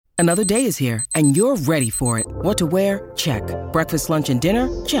Another day is here, and you're ready for it. What to wear? Check. Breakfast, lunch, and dinner?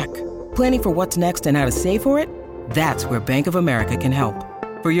 Check. Planning for what's next and how to save for it? That's where Bank of America can help.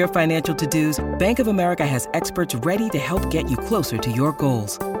 For your financial to-dos, Bank of America has experts ready to help get you closer to your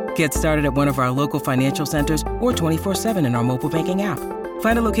goals. Get started at one of our local financial centers or 24/7 in our mobile banking app.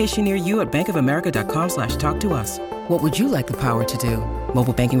 Find a location near you at bankofamerica.com/talktous. What would you like the power to do?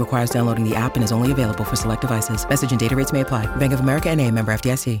 Mobile banking requires downloading the app and is only available for select devices. Message and data rates may apply. Bank of America N.A., member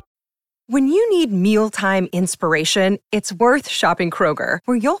FDIC. When you need mealtime inspiration, it's worth shopping Kroger,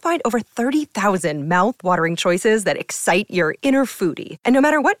 where you'll find over 30,000 mouth-watering choices that excite your inner foodie. And no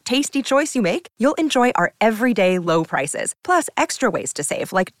matter what tasty choice you make, you'll enjoy our everyday low prices, plus extra ways to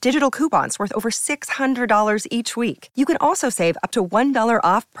save, like digital coupons worth over $600 each week. You can also save up to $1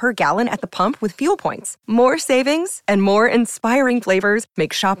 off per gallon at the pump with fuel points. More savings and more inspiring flavors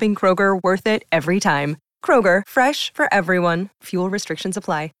make shopping Kroger worth it every time. Kroger, fresh for everyone. Fuel restrictions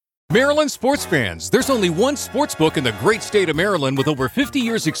apply. Maryland sports fans, there's only one sportsbook in the great state of Maryland with over 50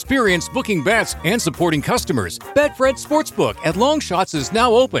 years experience booking bets and supporting customers. Betfred Sportsbook at Longshots is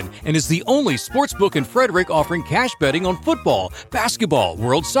now open and is the only sportsbook in Frederick offering cash betting on football, basketball,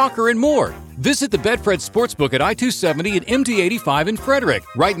 world soccer, and more. Visit the Betfred Sportsbook at I-270 and MD-85 in Frederick,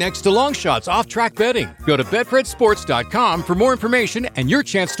 right next to Longshots off-track betting. Go to betfredsports.com for more information and your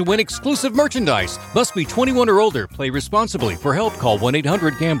chance to win exclusive merchandise. Must be 21 or older. Play responsibly. For help, call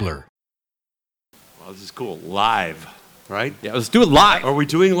 1-800-GAMBLER. Well, this is cool. Live, right? Yeah, let's do it live. Are we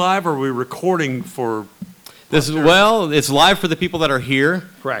doing live or are we recording for... This is, well, it's live for the people that are here.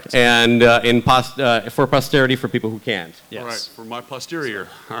 Correct. And for posterity for people who can't. Yes. All right, for my posterior.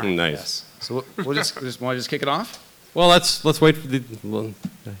 All right. Nice. Yes. So we'll just want to just kick it off? Well, let's wait for the... Well,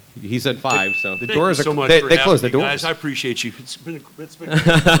 he said 5, so... The Thank doors you are... so much they for closed having the me, doors. guys. I appreciate you. It's been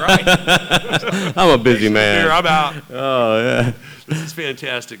Right. I'm a busy man. Here, I'm out. Oh, yeah. This is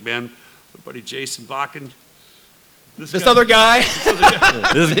fantastic, man. My buddy Jason Bakken. This other guy?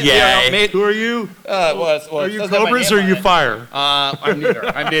 This guy. Who are you? Well, Are you it doesn't have my Cobras name or on you it. Fire? I'm neither.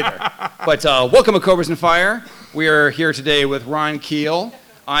 But welcome to Cobras and Fire. We are here today with Ron Keel.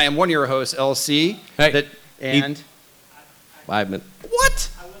 I am one of your hosts, LC. Hey, and... 5 minutes. What?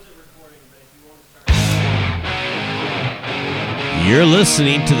 You're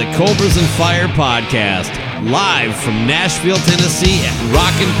listening to the Cobras and Fire podcast, live from Nashville, Tennessee at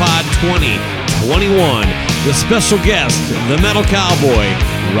Rockin' Pod 2021 with special guest, the Metal Cowboy,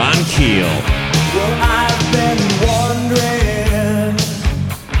 Ron Keel. Well, I've been wondering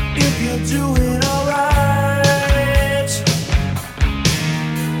if you're doing all right.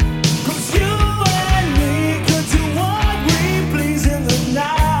 'Cause you and me could do what we please in the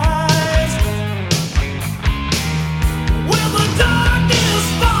night. When the darkness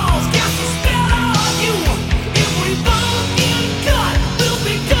falls, cast a spell on you. If we both get cut, we'll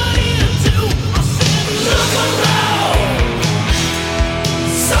be cut in two. I said, look around.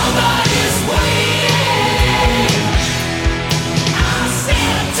 Somebody's waiting. I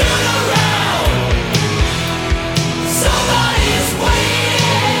said, turn around. Somebody's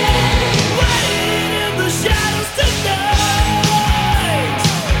waiting. Waiting in the shadows tonight.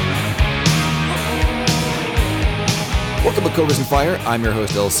 Welcome to Cobras and Fire. I'm your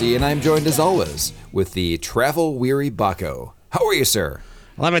host, LC, and I'm joined as always with the travel-weary Baco. How are you, sir?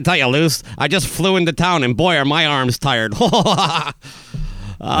 Let me tell you, Luce, I just flew into town, and boy, are my arms tired. Nice.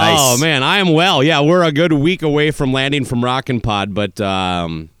 Oh, man, I am well. Yeah, we're a good week away from landing from Rockin' Pod, but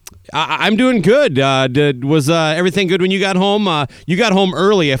I'm doing good. Was everything good when you got home? You got home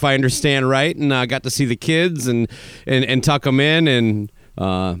early, if I understand right, and got to see the kids and tuck them in, and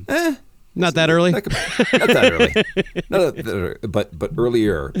not that early. Not that early. Not that early, but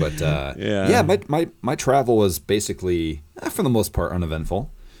earlier. But yeah, my travel was basically, for the most part, uneventful.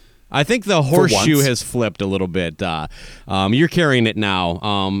 I think the horseshoe has flipped a little bit. You're carrying it now,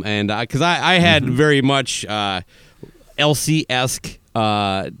 and because I had very much LC-esque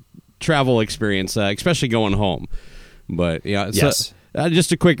travel experience, especially going home. But yeah, so, yes.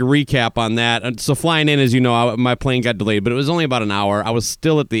 Just a quick recap on that. So flying in, as you know, my plane got delayed, but it was only about an hour. I was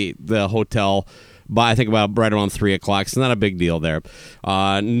still at the hotel by, I think, about right around 3 o'clock. So not a big deal there.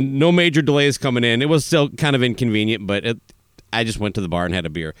 No major delays coming in. It was still kind of inconvenient, but I just went to the bar and had a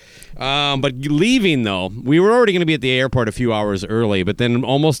beer. But leaving, though, we were already going to be at the airport a few hours early, but then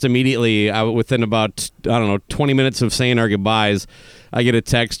almost immediately, within about, 20 minutes of saying our goodbyes, I get a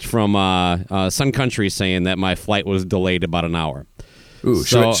text from Sun Country saying that my flight was delayed about an hour. Ooh,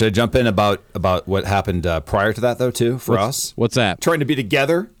 should I jump in about what happened prior to that, though, too, for us? What's that? Trying to be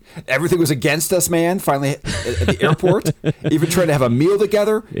together Everything was against us, man. Finally, at the airport, even trying to have a meal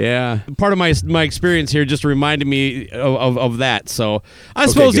together. Yeah, part of my experience here just reminded me of that. So I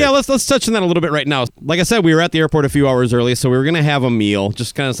suppose, good. let's touch on that a little bit right now. Like I said, we were at the airport a few hours early, so we were gonna have a meal,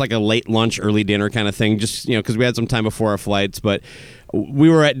 just kind of like a late lunch, early dinner kind of thing, just because we had some time before our flights, but. We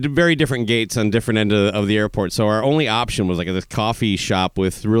were at very different gates on different end of the airport, so our only option was like this coffee shop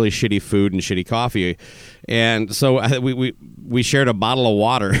with really shitty food and shitty coffee, and so we shared a bottle of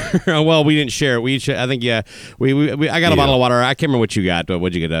water. Well, we didn't share it. I think I got a bottle of water. I can't remember what you got.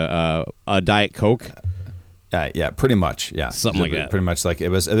 What'd you get? A Diet Coke. Yeah, pretty much. Yeah, something like that. Pretty much like it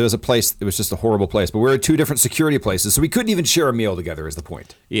was a place. It was just a horrible place. But we were at two different security places, so we couldn't even share a meal together. Is the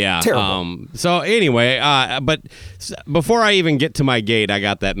point? Yeah, terrible. So anyway, but before I even get to my gate, I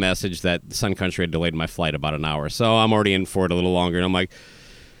got that message that Sun Country had delayed my flight about an hour. So I'm already in for it a little longer, and I'm like,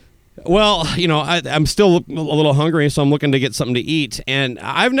 well, I'm still a little hungry, so I'm looking to get something to eat. And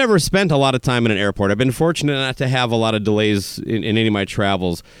I've never spent a lot of time in an airport. I've been fortunate not to have a lot of delays in any of my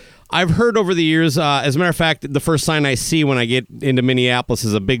travels. I've heard over the years, as a matter of fact, the first sign I see when I get into Minneapolis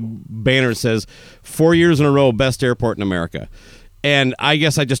is a big banner that says, 4 years in a row, best airport in America. And I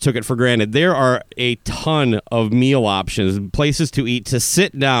guess I just took it for granted. There are a ton of meal options, places to eat, to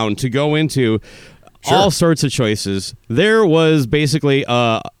sit down, to go into, all sorts of choices. There was basically 2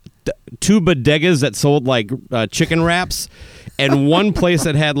 bodegas that sold like chicken wraps and one place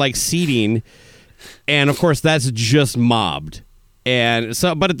that had like seating. And, of course, that's just mobbed. And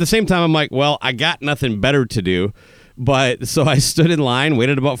so, but at the same time, I'm like, well, I got nothing better to do. But so I stood in line,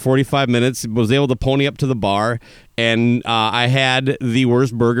 waited about 45 minutes, was able to pony up to the bar, and I had the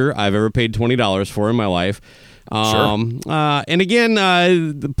worst burger I've ever paid $20 for in my life. And again,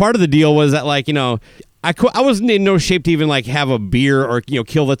 part of the deal was that, like, I wasn't in no shape to even like have a beer or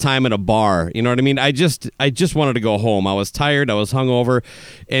kill the time at a bar. You know what I mean? I just wanted to go home. I was tired. I was hungover,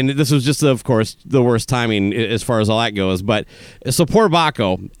 and this was just, of course, the worst timing as far as all that goes. But so poor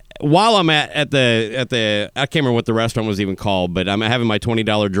Baco. While I'm at the I can't remember what the restaurant was even called, but I'm having my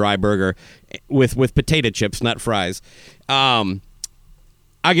 $20 dry burger with potato chips, not fries. I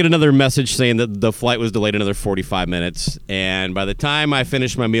get another message saying that the flight was delayed another 45 minutes, and by the time I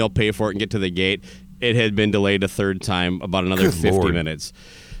finish my meal, pay for it, and get to the gate, it had been delayed a third time, about another 50 minutes.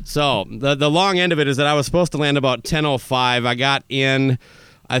 So the long end of it is that I was supposed to land about 10:05. I got in,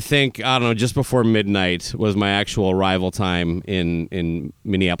 I think, just before midnight was my actual arrival time in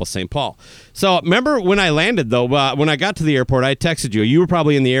Minneapolis, St. Paul. So remember when I landed, though, when I got to the airport, I texted you. You were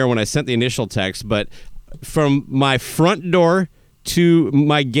probably in the air when I sent the initial text, but from my front door to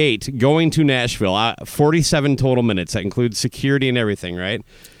my gate going to Nashville, 47 total minutes. That includes security and everything, right?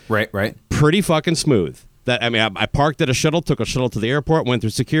 Right. Pretty fucking smooth. I parked at a shuttle, took a shuttle to the airport, went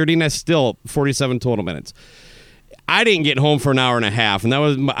through security, and that's still 47 total minutes. I didn't get home for an hour and a half, and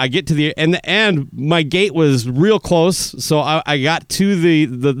I get to the and my gate was real close, so I got to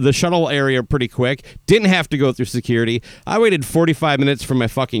the shuttle area pretty quick. Didn't have to go through security. I waited 45 minutes for my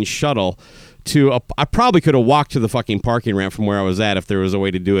fucking shuttle. I probably could have walked to the fucking parking ramp from where I was at if there was a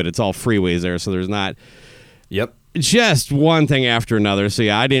way to do it. It's all freeways there, so there's not. Yep. Just one thing after another. So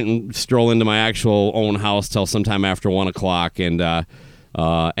yeah, I didn't stroll into my actual own house till sometime after 1 o'clock, and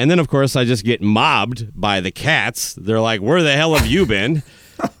then of course I just get mobbed by the cats. They're like, "Where the hell have you been?"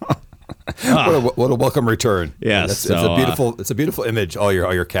 What a welcome return. Yes, it's a beautiful image. All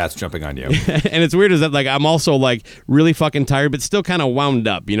your cats jumping on you. And it's weird is that like I'm also like really fucking tired, but still kind of wound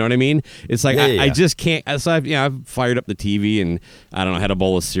up. You know what I mean? It's like I just can't. So I've fired up the TV and I don't know, had a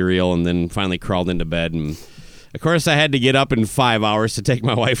bowl of cereal and then finally crawled into bed. And of course I had to get up in 5 hours to take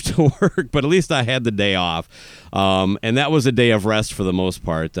my wife to work, but at least I had the day off, and that was a day of rest for the most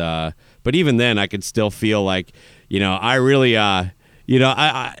part. But even then, I could still feel like I really. I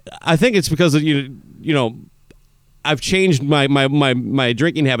think it's because of, I've changed my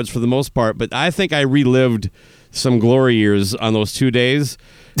drinking habits for the most part, but I think I relived some glory years on those 2 days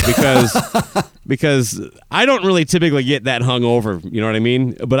because I don't really typically get that hungover, you know what I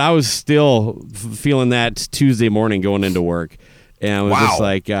mean? But I was still feeling that Tuesday morning going into work, and I was just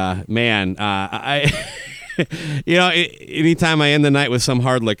like, man, anytime I end the night with some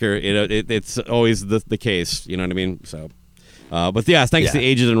hard liquor, it's always the case, you know what I mean? So. But yeah, thanks to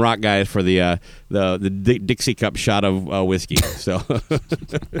Ages and Rock guys for the Dixie Cup shot of whiskey. So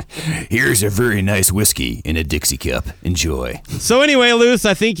here's a very nice whiskey in a Dixie Cup. Enjoy. So anyway, Luce,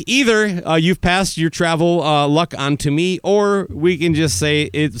 I think either you've passed your travel luck on to me, or we can just say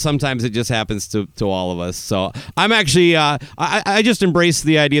sometimes it just happens to all of us. So I'm actually I just embrace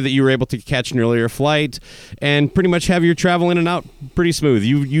the idea that you were able to catch an earlier flight and pretty much have your travel in and out pretty smooth.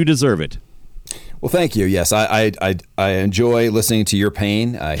 You deserve it. Well, thank you. Yes, I enjoy listening to your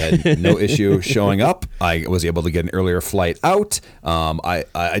pain. I had no issue showing up. I was able to get an earlier flight out.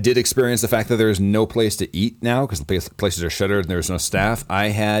 I did experience the fact that there's no place to eat now because the places are shuttered and there's no staff.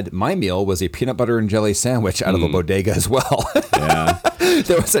 My meal was a peanut butter and jelly sandwich out of a bodega as well. Yeah.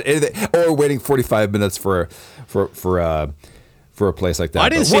 There wasn't anything, or waiting 45 minutes for a place like that. I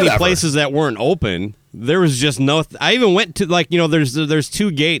didn't But see any whatever. places that weren't open. There was just no. I even went to there's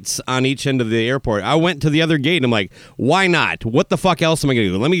two gates on each end of the airport. I went to the other gate and I'm like, why not? What the fuck else am I gonna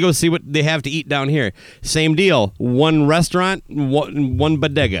do? Let me go see what they have to eat down here. Same deal. One restaurant, one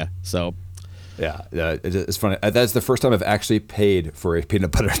bodega. So. Yeah, it's funny. That's the first time I've actually paid for a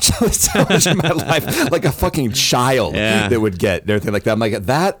peanut butter and jelly sandwich in my life, like a fucking child that would get everything like that. I'm like,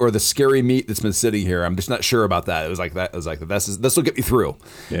 that or the scary meat that's been sitting here. I'm just not sure about that. It was like that. This will get me through.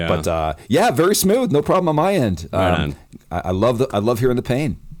 Yeah. But very smooth, no problem on my end. Right on. I love hearing the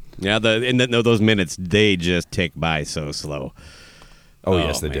pain. Yeah, those minutes, they just tick by so slow. Oh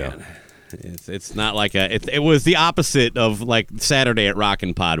yes, they man. do. It's not like it was the opposite of like Saturday at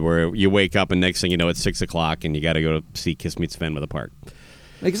Rockin' Pod where you wake up and next thing you know it's 6 o'clock and you got to go see Kiss Meets Sven with a park.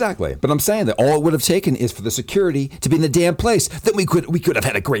 Exactly. But I'm saying that all it would have taken is for the security to be in the damn place. Then we could have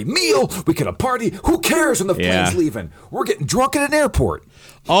had a great meal. We could have partied. Who cares when the plane's leaving? We're getting drunk at an airport.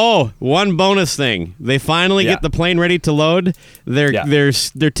 Oh, one bonus thing. They finally get the plane ready to load. Their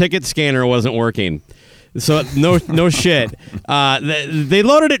ticket scanner wasn't working. So no shit. They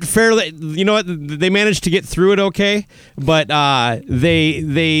loaded it fairly. You know what? They managed to get through it okay, but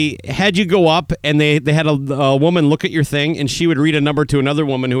they had you go up and they had a woman look at your thing and she would read a number to another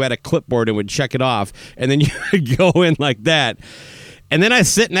woman who had a clipboard and would check it off, and then you would go in like that. And then I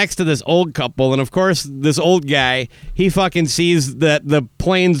sit next to this old couple, and of course, this old guy, he fucking sees that the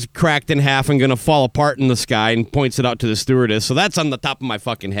plane's cracked in half and gonna fall apart in the sky and points it out to the stewardess. So that's on the top of my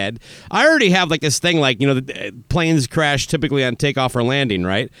fucking head. I already have like this thing like, the planes crash typically on takeoff or landing,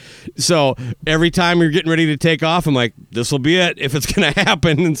 right? So every time you're getting ready to take off, I'm like, this will be it if it's gonna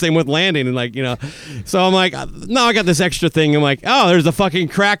happen. And same with landing. And so I'm like, no, I got this extra thing. I'm like, oh, there's a fucking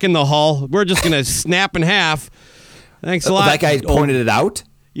crack in the hull. We're just gonna snap in half. Thanks a lot. That guy pointed it out?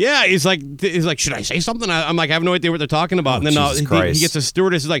 Yeah, he's like, should I say something? I'm like, I have no idea what they're talking about. And then he gets a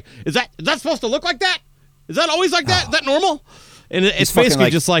stewardess. He's like, is that supposed to look like that? Is that always like that? Is that normal? And it's basically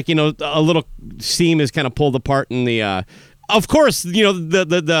just like, a little seam is kind of pulled apart in the. Of course,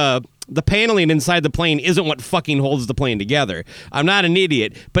 the paneling inside the plane isn't what fucking holds the plane together. I'm not an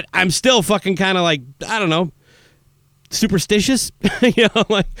idiot, but I'm still fucking kind of like, I don't know, superstitious.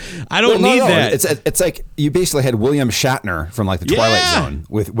 Like I don't need that. It's like you basically had William Shatner from like the Twilight Zone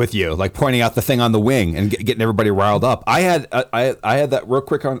with you, like pointing out the thing on the wing and getting everybody riled up. I had that real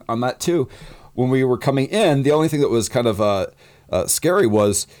quick on that too. When we were coming in, the only thing that was kind of scary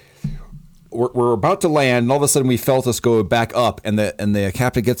was we're about to land, and all of a sudden we felt us go back up, and the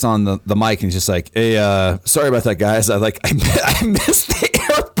captain gets on the mic and he's just like, "Hey, sorry about that, guys. I missed the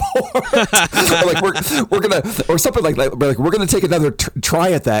airport." we're gonna, or something like that. We're gonna take another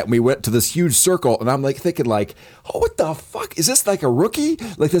try at that. And we went to this huge circle, and I'm like thinking, like, oh, what the fuck is this? Like a rookie?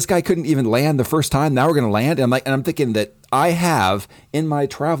 Like this guy couldn't even land the first time. Now we're gonna land, and I'm thinking that I have in my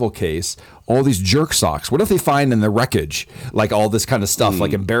travel case all these jerk socks. What if they find in the wreckage like all this kind of stuff,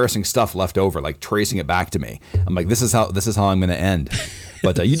 like embarrassing stuff left over, like tracing it back to me? I'm like, this is how I'm going to end.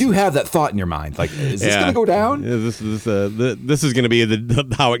 But you do have that thought in your mind, like, is this going to go down? Yeah, this is going to be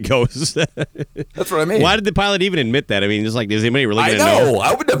how it goes. That's what I mean. Why did the pilot even admit that? I mean, just like, is anybody really going to know? know?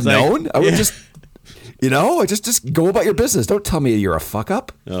 I wouldn't have known. I would just. Just go about your business. Don't tell me you're a fuck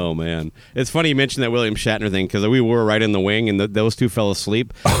up. Oh, man. It's funny you mentioned that William Shatner thing because we were right in the wing and those two fell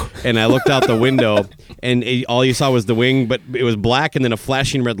asleep. And I looked out the window and all you saw was the wing, but it was black and then a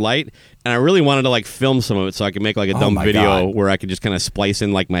flashing red light. And I really wanted to like film some of it so I could make like a dumb video where I could just kind of splice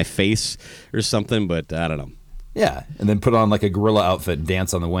in like my face or something. But I don't know. Yeah. And then put on like a gorilla outfit and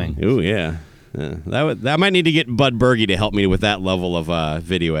dance on the wing. Ooh, yeah. That might need to get Bud Berge to help me with that level of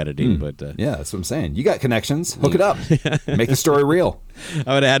video editing, but yeah, that's what I'm saying. You got connections, hook it up, make the story real.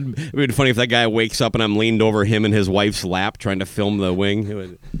 It would be funny if that guy wakes up and I'm leaned over him in his wife's lap trying to film the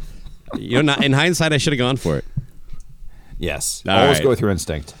wing. Not in hindsight, I should have gone for it. Yes, All always right. go with your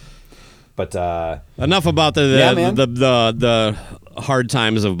instinct. But enough about the hard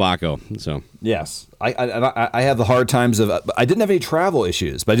times of Baco. So yes, I have the hard times of. I didn't have any travel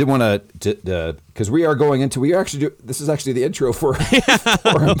issues, but I did want to because we actually this is actually the intro for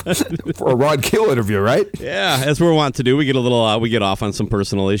a Ron Keel interview, right? Yeah, as we're wont to do, we get a little we get off on some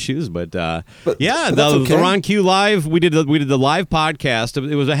personal issues, but that's the okay. Ron Q live we did the live podcast.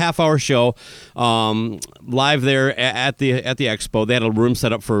 It was a half-hour show live there at the expo. They had a room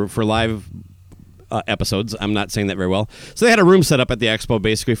set up for live episodes. I'm not saying that very well. So they had a room set up at the expo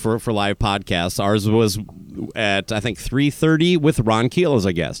basically for live podcasts. Ours was at, I think, 3:30 with Ron Keel as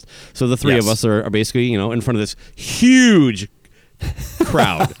a guest. So the three of us are basically, in front of this huge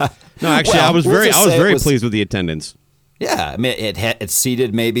crowd. No, actually, Well, I was we'll very just say it very was- pleased with the attendance. Yeah, I mean, it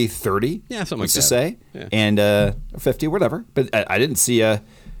seated maybe 30. Yeah, something let's like just that. say, Yeah. and 50, whatever. But I didn't see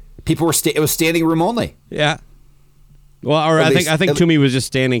people were. It was standing room only. Yeah. Well, or At I least- think Toomey was just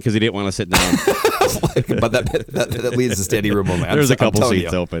standing because he didn't want to sit down. But that leads to standing room only. There's a I'm couple telling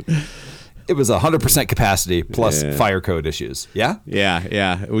seats you. open. It was 100% capacity plus Yeah. fire code issues. Yeah,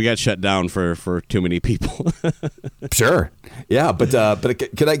 Yeah. We got shut down for too many people. sure. Yeah, but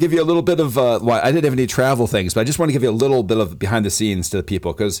can I give you a little bit of? Why I didn't have any travel things, but I just want to give you a little bit of behind the scenes to the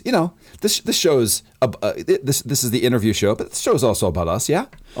people because this show's this is the interview show, but the show's also about us. Yeah,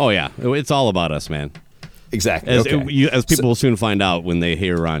 Oh yeah, it's all about us, man. exactly. As, Okay. as people will soon find out when they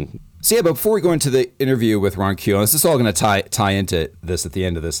hear Ron. So yeah, but before we go into the interview with Ron Keel, this is all going to tie into this at the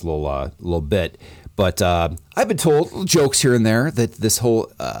end of this little bit. But I've been told little jokes here and there that this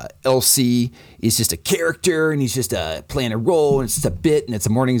whole LC is just a character and he's just playing a role and it's just a bit and it's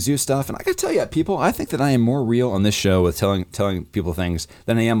a morning zoo stuff. And I got to tell you, people, I think that I am more real on this show with telling people things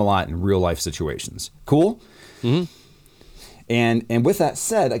than I am a lot in real life situations. Cool. Mm-hmm. And with that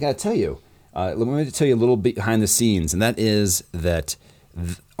said, I got to tell you, let me tell you a little bit behind the scenes, and that is that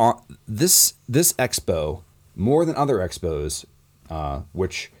this expo, more than other expos,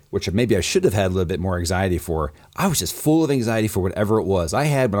 which maybe I should have had a little bit more anxiety for, I was just full of anxiety for whatever it was. I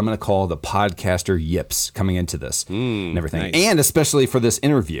had what I'm going to call the podcaster yips coming into this and everything, nice. and especially for this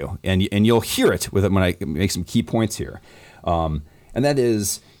interview, and you'll hear it with it when I make some key points here, and that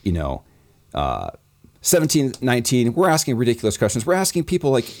is 17, 19, we're asking ridiculous questions. We're asking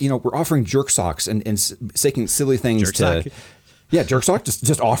people we're offering jerk socks and saying silly things Jerk sock? Yeah, jerk sock.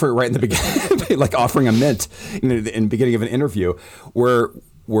 Just offer it right in the beginning, like offering a mint in the beginning of an interview.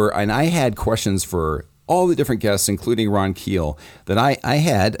 And I had questions for all the different guests, including Ron Keel, that I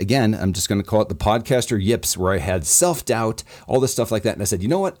had. Again, I'm just going to call it the podcaster yips, where I had self-doubt, all this stuff like that. And I said, you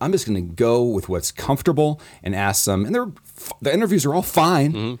know what? I'm just going to go with what's comfortable and ask them. And the interviews are all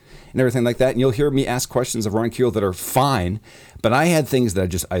fine and everything like that. And you'll hear me ask questions of Ron Keel that are fine. But I had things that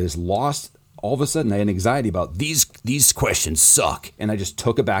I just lost. All of a sudden, I had anxiety about these questions suck, and I just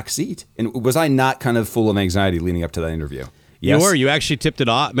took a back seat. And was I not kind of full of anxiety leading up to that interview? Yes. You were. You actually tipped it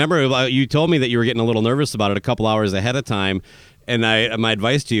off. Remember, you told me that you were getting a little nervous about it a couple hours ahead of time. And my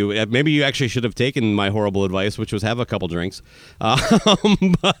advice to you, maybe you actually should have taken my horrible advice, which was have a couple drinks.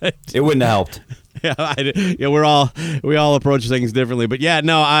 But it wouldn't have helped. Yeah, we all approach things differently. But yeah,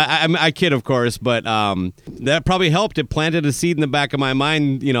 no, I kid, of course. But that probably helped. It planted a seed in the back of my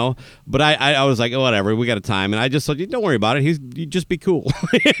mind, But I was like, oh, whatever, we got a time. And I just said, don't worry about it. You just be cool.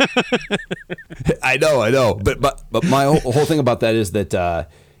 I know. But my whole thing about that is that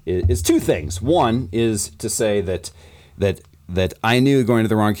is two things. One is to say that I knew going to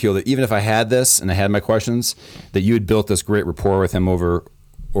the Ron Keel that even if I had this and I had my questions, that you had built this great rapport with him over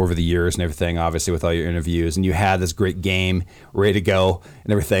the years and everything, obviously with all your interviews, and you had this great game ready to go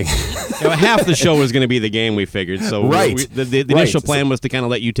and everything. Half the show was going to be the game, we figured. So right. The initial plan was to kind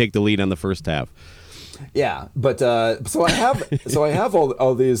of let you take the lead on the first half. Yeah, but so I have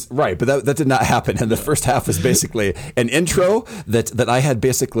all these, right, but that did not happen. And the first half was basically an intro that I had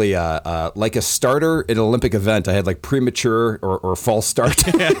basically like a starter at an Olympic event. I had like premature or false start.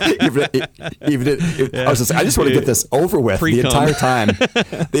 I just want to get this over with. Pre-cum.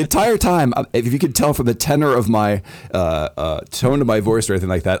 The entire time. If you can tell from the tenor of my tone of my voice or anything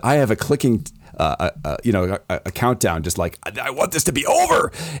like that, I have a clicking. A countdown, just like I want this to be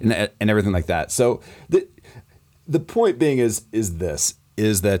over, and everything like that. So the point being is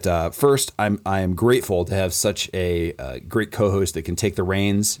that first I am grateful to have such a great co-host that can take the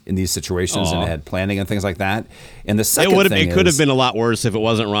reins in these situations and had planning and things like that. And the second it could have been a lot worse if it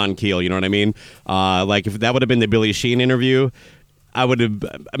wasn't Ron Keel. You know what I mean? Like if that would have been the Billy Sheen interview, I would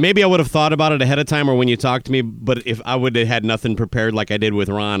have thought about it ahead of time or when you talked to me, but if I would have had nothing prepared like I did with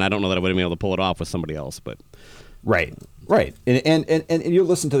Ron, I don't know that I would have been able to pull it off with somebody else. But right. And you'll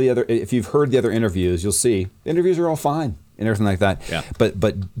listen to the other, if you've heard the other interviews, you'll see the interviews are all fine and everything like that. Yeah.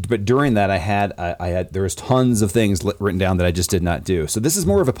 But during that I had there was tons of things written down that I just did not do. So this is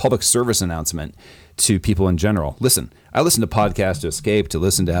more of a public service announcement to people in general. Listen, I listen to podcasts to escape, to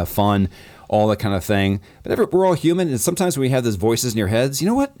listen, to have fun, all that kind of thing. But we're all human, and sometimes when you have those voices in your heads, you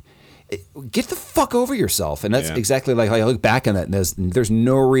know what? Get the fuck over yourself. And that's exactly like I look back on that, and there's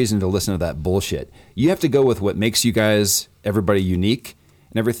no reason to listen to that bullshit. You have to go with what makes you guys, everybody, unique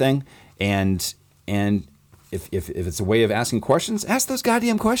and everything. And if it's a way of asking questions, ask those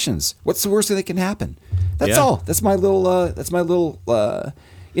goddamn questions. What's the worst thing that can happen? That's Yeah. all. That's my little. That's Tony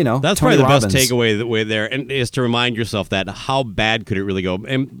probably the Robbins. best takeaway there, and is to remind yourself that how bad could it really go?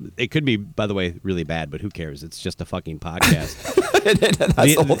 And it could be, by the way, really bad, but who cares? It's just a fucking podcast.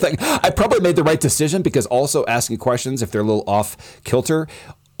 That's the whole thing. I probably made the right decision because also asking questions, if they're a little off kilter,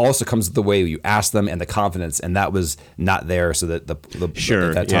 also comes with the way you ask them and the confidence, and that was not there. So that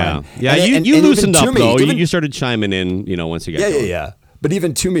Sure, at that time, yeah. And You even loosened up Toomey, though. even- You started chiming in, once you got going. yeah. But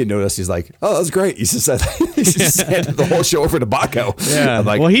even Toomey noticed. He's like, "Oh, that was great." He just said, he just handed the whole show over to Baco. Yeah. I'm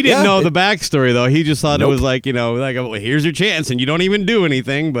like, well, he didn't yeah, know the backstory though. He just thought it Nope. was like, well, here's your chance, and you don't even do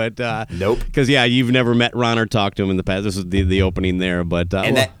anything. But Nope. Because you've never met Ron or talked to him in the past. This is the opening there, but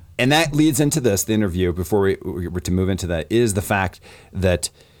And that leads into the interview. Before we were to move into that, is the fact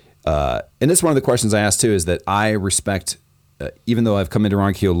that, and this is one of the questions I asked too, is that I respect, even though I've come into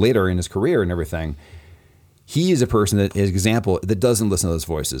Ron Keel later in his career and everything, he is a person that is example that doesn't listen to those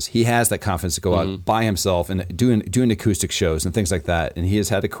voices. He has that confidence to go out by himself and doing acoustic shows and things like that. And he has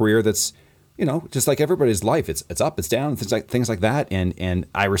had a career that's, just like everybody's life. It's up, it's down, things like that. And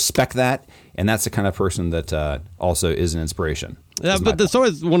I respect that. And that's the kind of person that also is an inspiration. Yeah, but that's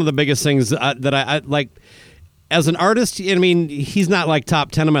always one of the biggest things that I like. As an artist, he's not like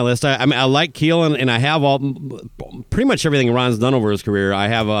top 10 on my list. I like Keel, and I have pretty much everything Ron's done over his career. I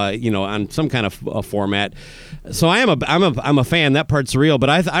have, on some kind of format. So I'm a fan. That part's real. But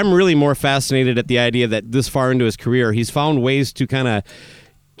I'm really more fascinated at the idea that this far into his career, he's found ways to kind of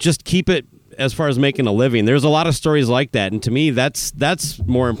just keep it as far as making a living. There's a lot of stories like that, and to me, that's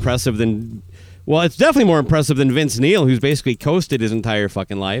more impressive than. Well, it's definitely more impressive than Vince Neil, who's basically coasted his entire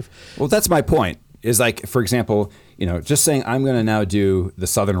fucking life. Well, that's my point. Is like, for example, just saying I'm going to now do the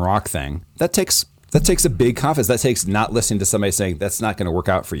Southern rock thing. That takes a big confidence. That takes not listening to somebody saying that's not going to work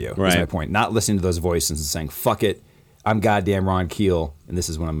out for you. Right. Is my point. Not listening to those voices and saying fuck it, I'm goddamn Ron Keel, and this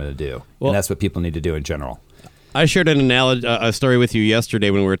is what I'm going to do. Well, and that's what people need to do in general. I shared a story with you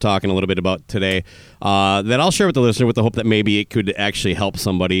yesterday when we were talking a little bit about today that I'll share with the listener with the hope that maybe it could actually help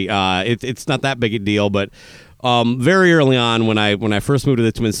somebody. It's not that big a deal, but very early on when I first moved to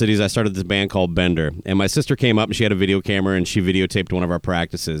the Twin Cities, I started this band called Bender. And my sister came up and she had a video camera and she videotaped one of our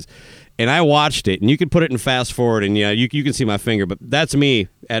practices. And I watched it, and you could put it in fast forward, and you can see my finger, but that's me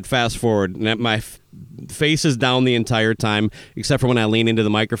at fast forward. And my face is down the entire time, except for when I lean into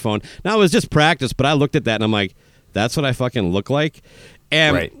the microphone. Now, it was just practice, but I looked at that, and I'm like, that's what I fucking look like?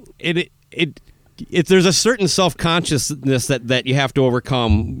 And right. there's a certain self-consciousness that you have to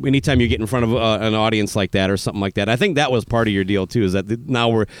overcome anytime you get in front of an audience like that or something like that. I think that was part of your deal, too, is that now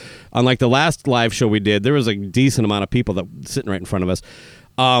we're, unlike the last live show we did, there was a decent amount of people that sitting right in front of us.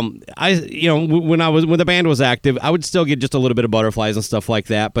 When the band was active, I would still get just a little bit of butterflies and stuff like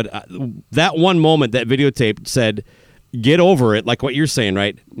that. But that one moment, that videotape said, get over it, like what you're saying,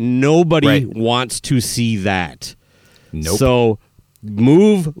 right? Nobody wants to see that. Nope. So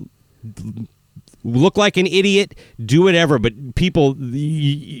move, look like an idiot, do whatever. But people,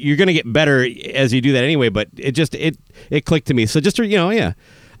 you're going to get better as you do that anyway. But it clicked to me. So just,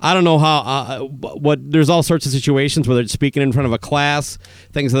 I don't know how, there's all sorts of situations, whether it's speaking in front of a class,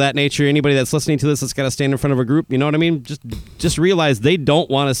 things of that nature. Anybody that's listening to this that's got to stand in front of a group, you know what I mean? Just realize they don't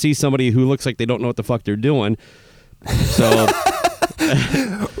want to see somebody who looks like they don't know what the fuck they're doing. So,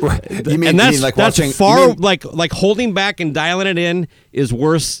 you mean like that's watching? Far, like holding back and dialing it in is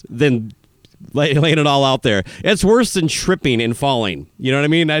worse than laying it all out there. It's worse than tripping and falling. You know what I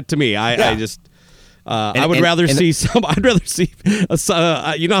mean? To me, I would rather see some. I'd rather see.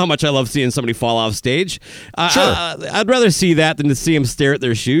 You know how much I love seeing somebody fall off stage. Sure. I'd rather see that than to see them stare at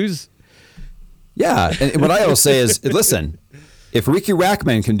their shoes. Yeah, and what I always say is, listen, if Ricky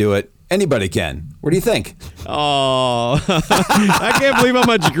Rackman can do it, anybody can. What do you think? Oh, I can't believe how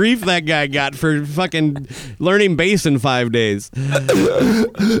much grief that guy got for fucking learning bass in 5 days.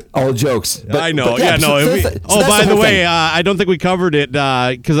 All jokes. I know. By the way, I don't think we covered it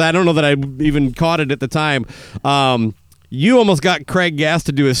because I don't know that I even caught it at the time. You almost got Craig Gass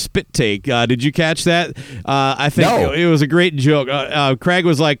to do a spit take. Did you catch that? I think it was a great joke. Craig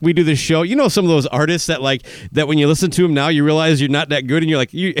was like, "We do this show. You know, some of those artists that when you listen to them now, you realize you're not that good, and you're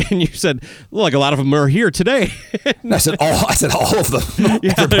like, you said, well, like a lot of them are here today." I said all of them.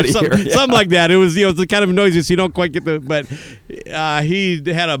 Yeah, something like that. It was the kind of noisy, so you don't quite get the. But he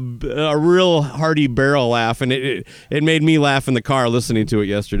had a real hearty barrel laugh, and it made me laugh in the car listening to it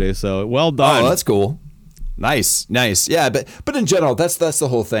yesterday. So well done. Oh, that's cool. Nice. Yeah, but in general, that's the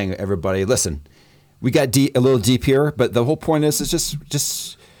whole thing, everybody. Listen, we got a little deep here, but the whole point is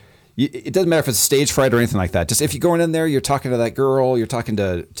just It doesn't matter if it's stage fright or anything like that. Just if you're going in there, you're talking to that girl, you're talking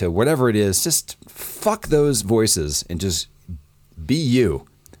to whatever it is, just fuck those voices and just be you.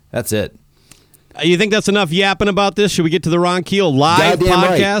 That's it. You think that's enough yapping about this? Should we get to the Ron Keel live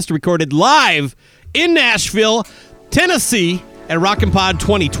Goddamn podcast recorded live in Nashville, Tennessee at Rockin' Pod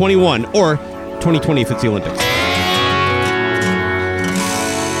 2021 or 2020 if it's the Olympics?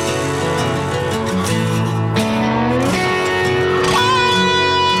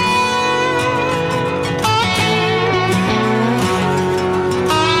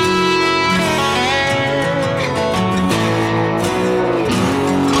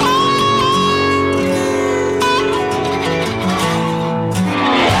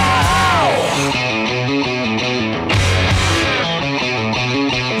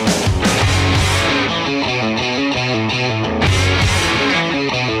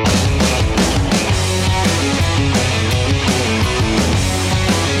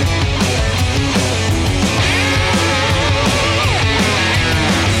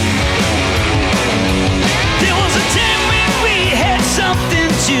 There was a time when we had something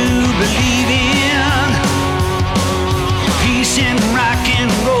to believe in. Peace and rock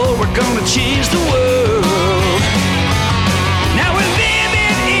and roll, we're gonna change the world. Now we're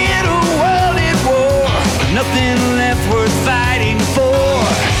living in a world at war. Nothing left worth fighting for.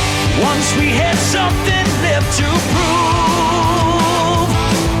 Once we had something left to prove.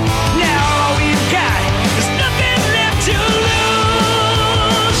 Now all we've got is nothing left to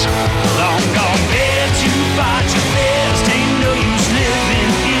lose. Long gone bad, too far, too fast. Ain't no use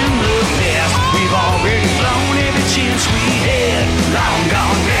living in the past. We've already blown every chance we had. Long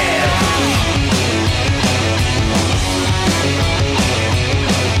gone bad.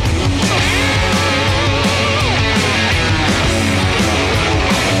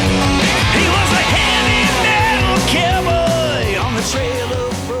 He was a heavy metal cowboy on the trail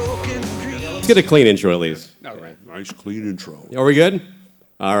of broken dreams. Let's get a clean intro at least. All right. Nice, clean intro. Are we good?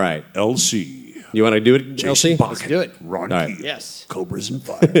 All right. LC. You want to do it, Jason LC? Bucket. Let's do it. Ron All right. Keel. Yes. Cobras and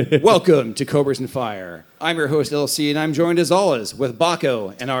Fire. Welcome to Cobras and Fire. I'm your host, LC, and I'm joined as always with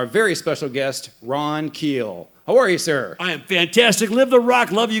Baco and our very special guest, Ron Keel. How are you, sir? I am fantastic. Live the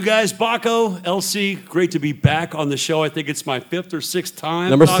rock. Love you guys. Baco, LC, great to be back on the show. I think it's my 5th or 6th time.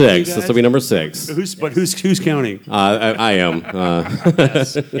 Number talking to you 6. This guys. will be number 6. Who's counting? I am.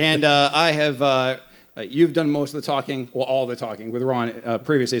 And I have, you've done most of the talking, well, all the talking with Ron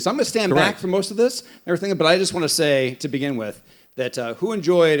previously. So I'm going to stand back Correct. for most of this and everything, but I just want to say, to begin with, that who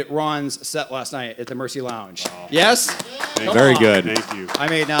enjoyed Ron's set last night at the Mercy Lounge? Yes? Very good. Thank you. I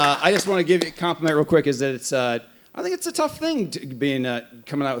mean, I just want to give you a compliment real quick, is that it's, I think it's a tough thing to being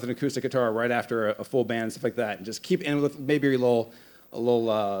coming out with an acoustic guitar right after a full band and stuff like that, and just keep in with maybe a little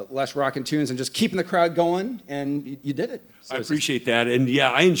less rockin' tunes and just keeping the crowd going, and you did it. So I it's appreciate that. And yeah,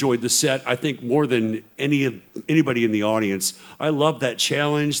 I enjoyed the set. I think more than anybody in the audience. I love that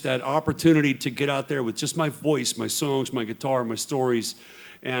challenge, that opportunity to get out there with just my voice, my songs, my guitar, my stories,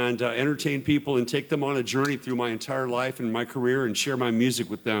 and entertain people and take them on a journey through my entire life and my career and share my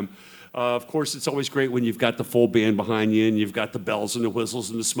music with them. Of course, it's always great when you've got the full band behind you and you've got the bells and the whistles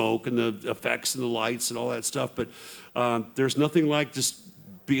and the smoke and the effects and the lights and all that stuff. But there's nothing like just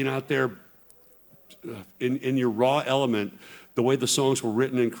being out there in your raw element, the way the songs were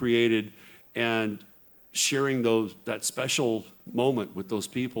written and created, and sharing that special moment with those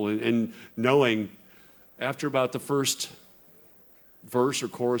people, and knowing after about the first verse or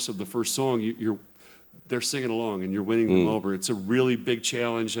chorus of the first song, they're singing along and you're winning them over. It's a really big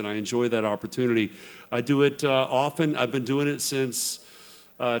challenge, and I enjoy that opportunity. I do it often. I've been doing it since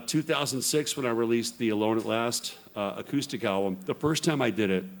 2006 when I released the Alone at Last acoustic album. The first time I did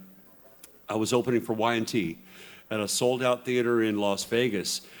it, I was opening for Y&T at a sold-out theater in Las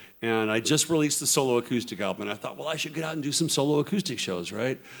Vegas, and I just released the solo acoustic album, and I thought, well, I should get out and do some solo acoustic shows,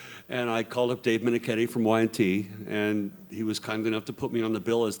 right? And I called up Dave Minichetti from Y&T, and he was kind enough to put me on the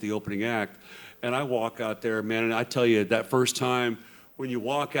bill as the opening act. And I walk out there, man, and I tell you, that first time when you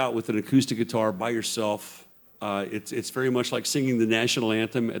walk out with an acoustic guitar by yourself, it's very much like singing the national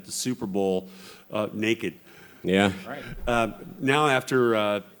anthem at the Super Bowl naked. Yeah. Right. Now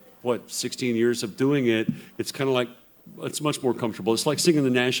after 16 years of doing it, it's kind of like, it's much more comfortable. It's like singing the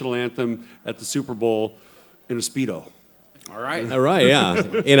national anthem at the Super Bowl in a Speedo. All right. All right, yeah.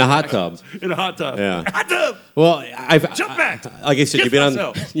 In a hot tub. In a hot tub. Yeah. Hot tub! Well, Jump back! Like I said, Get you've been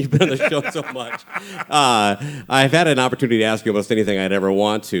myself. you've been on the show so much. I've had an opportunity to ask you almost anything I'd ever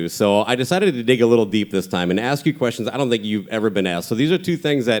want to. So I decided to dig a little deep this time and ask you questions I don't think you've ever been asked. So these are two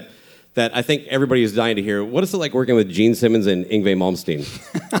things that I think everybody is dying to hear. What is it like working with Gene Simmons and Yngwie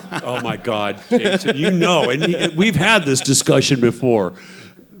Malmsteen? Oh my God, Jason, you know, and we've had this discussion before.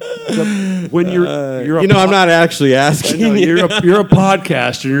 when you're a I'm not actually asking. I know, you're a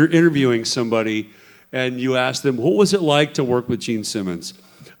podcaster. You're interviewing somebody, and you ask them, "What was it like to work with Gene Simmons?"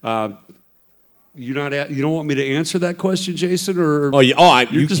 You don't want me to answer that question, Jason, or you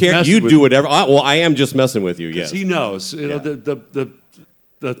can't. You do whatever. I am just messing with you. Yes, he knows. You know,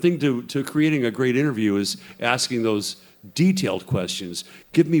 the thing to creating a great interview is asking those detailed questions.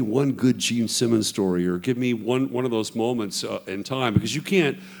 Give me one good Gene Simmons story, or give me one of those moments in time, because you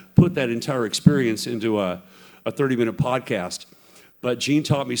can't put that entire experience into a 30-minute podcast. But Gene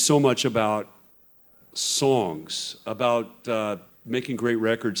taught me so much about songs, about making great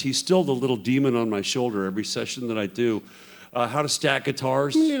records. He's still the little demon on my shoulder every session that I do. How to stack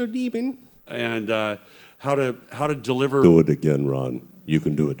guitars, little demon, and how to deliver. Do it again, Ron. You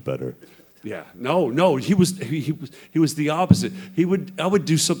can do it better. Yeah, no. He was the opposite. I would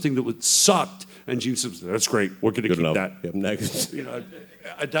do something that would sucked, and Gene said, "That's great. We're going to keep that." Yep, next. You know,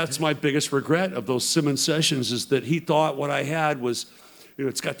 that's my biggest regret of those Simmons sessions, is that he thought what I had was,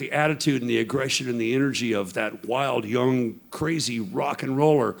 it's got the attitude and the aggression and the energy of that wild, young, crazy rock and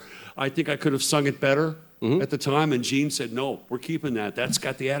roller. I think I could have sung it better at the time, and Gene said, "No, we're keeping that. That's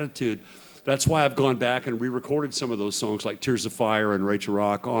got the attitude." That's why I've gone back and re-recorded some of those songs like Tears of Fire and Right to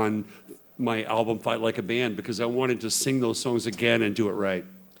Rock on my album Fight Like a Band, because I wanted to sing those songs again and do it right.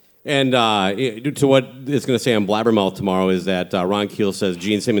 And to what it's going to say on Blabbermouth tomorrow is that Ron Keel says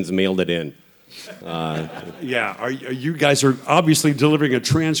Gene Simmons mailed it in. Yeah, you guys are obviously delivering a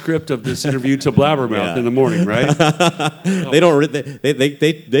transcript of this interview to Blabbermouth in the morning, right? They don't.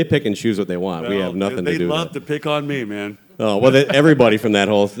 They pick and choose what they want. We have nothing to do. They love to pick on me, man. Oh well, everybody from that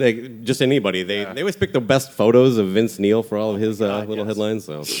whole thing, just anybody. They always pick the best photos of Vince Neil for all of his little headlines.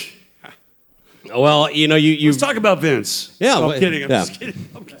 So, well, you let's talk about Vince. Yeah, I'm kidding. I'm just kidding.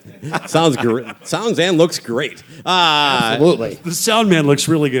 Sounds great. Sounds and looks great. Absolutely. The sound man looks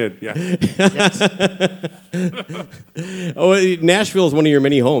really good. Yeah. Nashville is one of your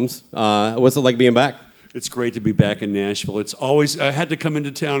many homes. What's it like being back? It's great to be back in Nashville. I had to come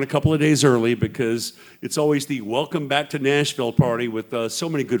into town a couple of days early because it's always the welcome back to Nashville party with so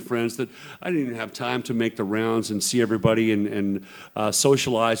many good friends that I didn't even have time to make the rounds and see everybody and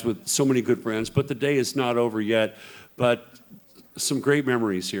socialize with so many good friends. But the day is not over yet. But some great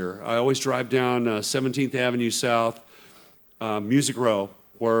memories here. I always drive down 17th Avenue South, Music Row,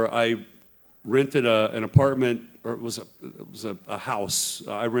 where I rented an apartment, or it was a house.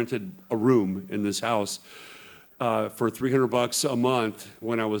 I rented a room in this house for $300 a month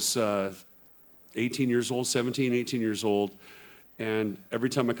when I was 18 years old, 17, 18 years old. And every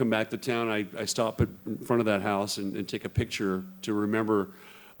time I come back to town, I stop in front of that house and take a picture to remember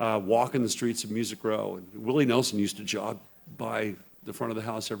walking the streets of Music Row. And Willie Nelson used to jog by the front of the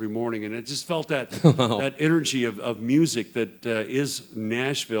house every morning, and it just felt that that energy of music that is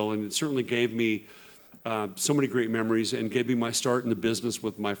Nashville, and it certainly gave me so many great memories and gave me my start in the business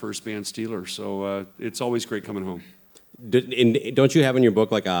with my first band, Steelers. So it's always great coming home. Don't you have in your book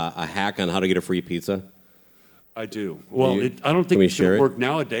like a hack on how to get a free pizza? I do. Well, I don't think it's going to work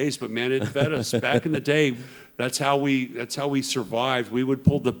nowadays, but man, it fed us. Back in the day, that's how we survived. We would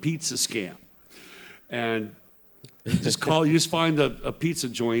pull the pizza scam, and you just find a pizza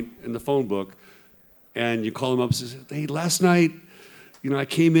joint in the phone book, and you call them up and say, "Hey, last night, I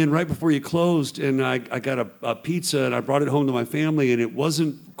came in right before you closed, and I got a pizza, and I brought it home to my family, and it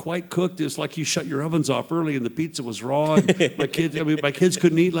wasn't quite cooked. It's like you shut your ovens off early, and the pizza was raw. And my kids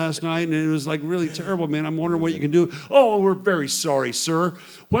couldn't eat last night, and it was like really terrible, man. I'm wondering what you can do." "Oh, we're very sorry, sir.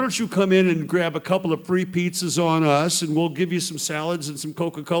 Why don't you come in and grab a couple of free pizzas on us, and we'll give you some salads and some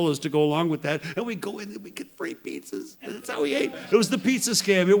Coca-Colas to go along with that." And we go in and we get free pizzas. And that's how we ate. It was the pizza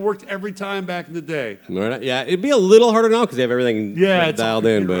scam. It worked every time back in the day. Yeah, it'd be a little harder now because they have everything dialed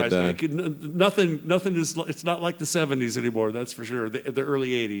in, but nothing is. It's not like the '70s anymore. That's for sure. The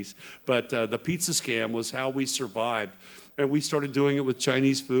early '80s. But the pizza scam was how we survived. And we started doing it with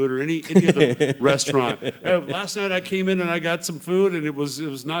Chinese food or any other restaurant. Last night I came in and I got some food, and it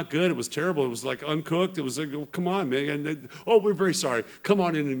was not good. It was terrible. It was like uncooked. It was like, "Oh, come on, man." And we're very sorry. Come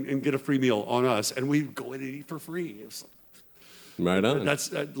on in and get a free meal on us. And we go in and eat for free. It was right on.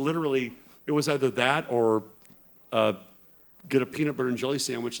 That's literally, it was either that or get a peanut butter and jelly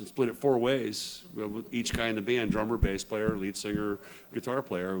sandwich and split it 4 ways. Each guy in the band, drummer, bass player, lead singer, guitar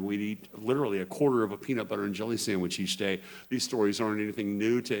player, we'd eat literally a quarter of a peanut butter and jelly sandwich each day. These stories aren't anything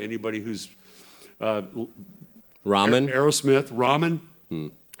new to anybody who's ramen. Aerosmith, ramen.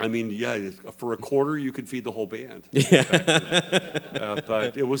 I mean, yeah, for a quarter, you could feed the whole band.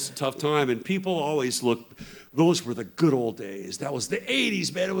 But it was a tough time, and people always look, those were the good old days. That was the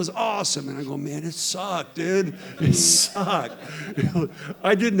 80s, man. It was awesome. And I go, man, it sucked, dude. It sucked.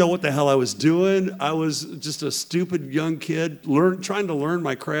 I didn't know what the hell I was doing. I was just a stupid young kid trying to learn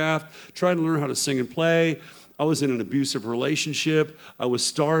my craft, trying to learn how to sing and play. I was in an abusive relationship. I was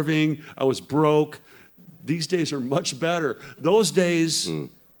starving. I was broke. These days are much better. Those days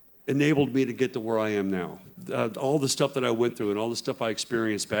enabled me to get to where I am now. All the stuff that I went through and all the stuff I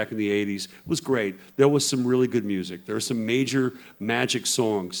experienced back in the 80s was great. There was some really good music. There are some major magic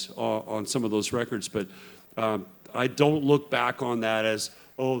songs on some of those records, but I don't look back on that as,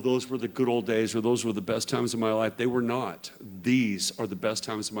 oh, those were the good old days or those were the best times of my life. They were not. These are the best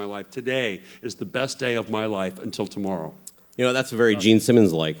times of my life. Today is the best day of my life until tomorrow. You know, that's very Gene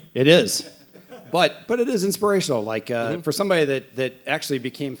Simmons-like. It is. But it is inspirational. Like for somebody that actually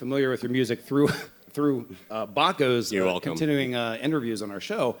became familiar with your music through Baco's continuing interviews on our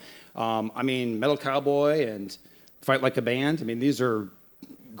show. I mean, Metal Cowboy and Fight Like a Band. I mean, these are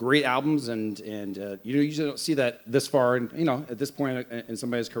great albums, and you usually don't see that this far, at this point in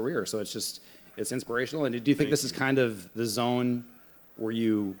somebody's career. So it's inspirational. And do you think this is kind of the zone where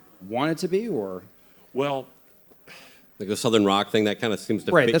you want it to be, or? Well, like the Southern rock thing, that kind of seems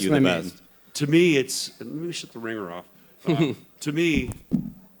to fit you the best. To me, let me shut the ringer off. To me,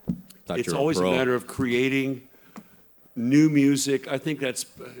 it's always a matter of creating new music. I think that's,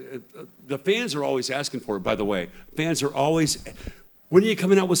 the fans are always asking for it, by the way. Fans are always, when are you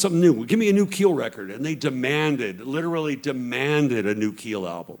coming out with something new? Give me a new Keel record. And they literally demanded a new Keel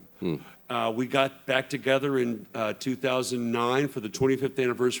album. We got back together in 2009 for the 25th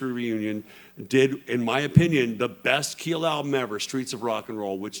anniversary reunion, did, in my opinion, the best Keel album ever, Streets of Rock and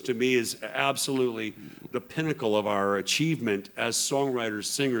Roll, which to me is absolutely the pinnacle of our achievement as songwriters,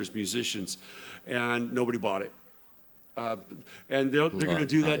 singers, musicians, and nobody bought it. And they're going to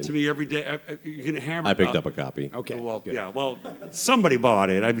do that to me every day. You're going to hammer. I picked up a copy. Okay. Well, yeah. Well, somebody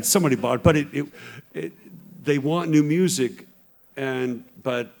bought it. I mean, somebody bought it. But they want new music,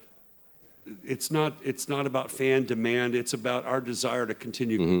 but it's not about fan demand. It's about our desire to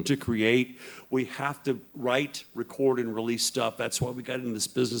continue to create. We have to write, record, and release stuff. That's why we got into this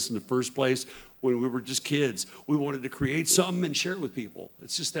business in the first place. When we were just kids, we wanted to create something and share it with people.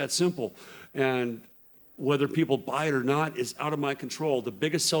 It's just that simple. And whether people buy it or not is out of my control. The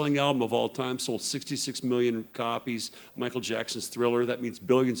biggest selling album of all time sold 66 million copies. Michael Jackson's Thriller. That means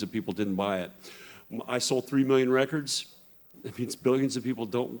billions of people didn't buy it. I sold 3 million records. It means billions of people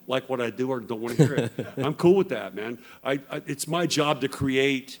don't like what I do or don't want to hear it. I'm cool with that, man. It's my job to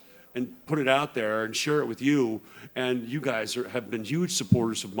create and put it out there and share it with you. And you guys have been huge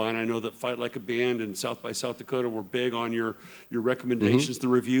supporters of mine. I know that Fight Like a Band and South by South Dakota were big on your recommendations. The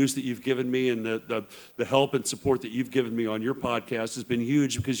reviews that you've given me and the help and support that you've given me on your podcast has been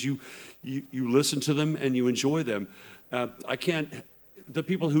huge because you listen to them and you enjoy them. The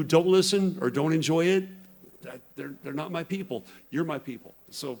people who don't listen or don't enjoy it, they're not my people. You're my people.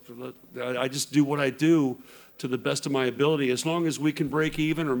 So I just do what I do to the best of my ability. As long as we can break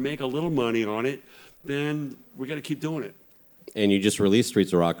even or make a little money on it, then we got to keep doing it. And you just released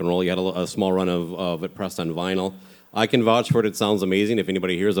Streets of Rock and Roll. You had a small run of it pressed on vinyl. I can vouch for it. It sounds amazing. If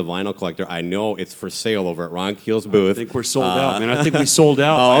anybody here is a vinyl collector, I know it's for sale over at Ron Keel's booth. I think we're sold out, man. I think we sold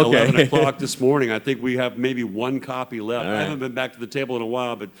out by 11 o'clock this morning. I think we have maybe one copy left. Right. I haven't been back to the table in a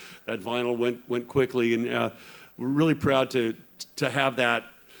while, but that vinyl went quickly, and we're really proud to have that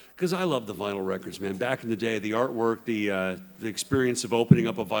because I love the vinyl records, man. Back in the day, the artwork, the experience of opening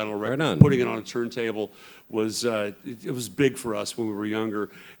up a vinyl record, putting it on a turntable was it was big for us when we were younger,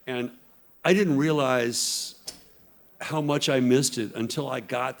 and I didn't realize how much I missed it until I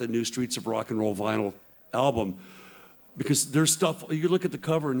got the new Streets of Rock and Roll vinyl album, because there's stuff, you look at the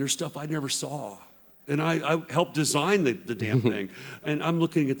cover and there's stuff I never saw. And I helped design the damn thing. And I'm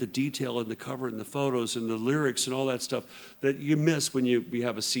looking at the detail in the cover and the photos and the lyrics and all that stuff that you miss when you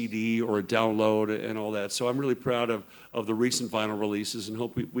have a CD or a download and all that. So I'm really proud of the recent vinyl releases and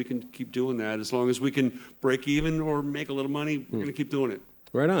hope we can keep doing that. As long as we can break even or make a little money, we're going to keep doing it.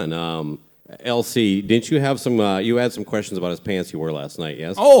 Right on. LC, didn't you have some? You had some questions about his pants you wore last night.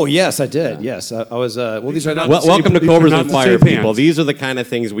 Yes. Oh yes, I did. Yes, I was. Well, these are not. Welcome to Cobras and Fire, people. These are the kind of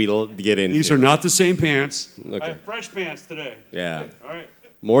things we get into. These are not the same pants. Okay. I have fresh pants today. Yeah. All right.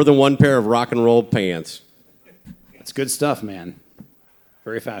 More than one pair of rock and roll pants. It's good stuff, man.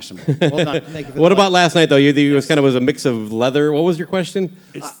 Very fashionable. Well done. Thank you. For What the about last night though? You was kind of was a mix of leather. What was your question?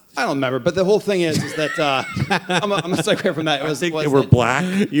 I don't remember, but the whole thing is that I'm a segue from that. It was, I think was they were that-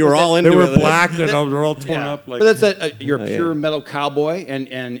 black. You were all They into were it. black, and they're all torn Yeah. up. Like, But that's that you're a yeah. pure metal cowboy, and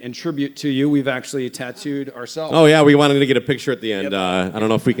in tribute to you, we've actually tattooed ourselves. Oh yeah, we wanted to get a picture at the end. I don't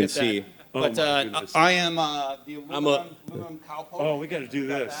know if we can Get that. see. But my goodness. I am the aluminum cowpoke. oh, we got to do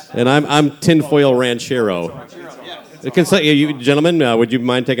this. And I'm tinfoil ranchero. You gentlemen, would you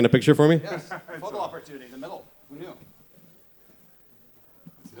mind taking a picture for me? Yes, photo opportunity in the middle. Who knew?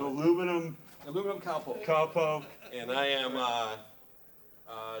 Aluminum Aluminum cowpoke. cowpoke. And I am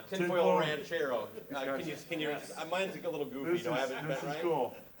tinfoil ranchero. Can you? Mine's a little goofy. This is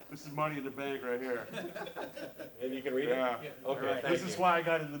cool. This is money in the bank right here. And you can read Yeah. Okay. This is why I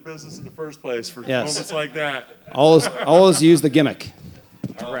got into the business in the first place, for Yes. moments like that. Always use the gimmick.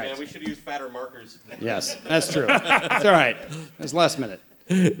 Oh, Right. man, we should use fatter markers. Yes, that's true. It's all right. It's last minute.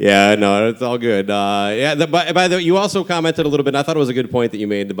 Yeah, no, it's all good. By the way, you also commented a little bit. And I thought it was a good point that you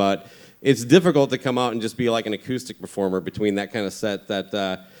made about it's difficult to come out and just be like an acoustic performer between that kind of set. That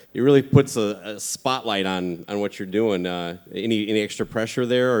it really puts a spotlight on what you're doing. Any extra pressure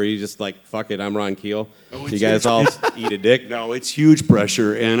there, or are you just like fuck it? I'm Ron Keel. Oh, So you guys all eat a dick. No, it's huge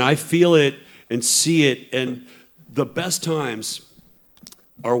pressure, and I feel it and see it. And the best times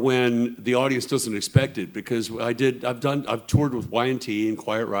are when the audience doesn't expect it, because I've toured with Y&T and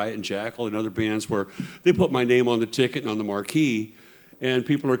Quiet Riot and Jackal and other bands where they put my name on the ticket and on the marquee, and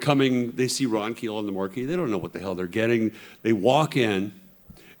people are coming, they see Ron Keel on the marquee, they don't know what the hell they're getting. They walk in,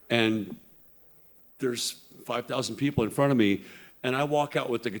 and there's 5,000 people in front of me, and I walk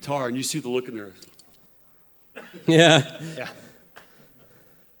out with the guitar, and you see the look in their, Yeah. Yeah.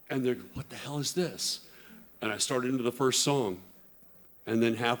 and they're, what the hell is this? And I start into the first song. And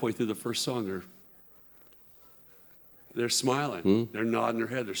then halfway through the first song, they're smiling. They're nodding their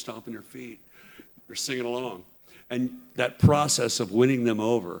head. They're stomping their feet. They're singing along. And that process of winning them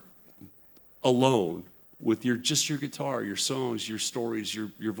over alone with your guitar, your songs, your stories,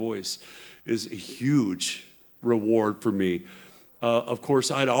 your voice is a huge reward for me. Of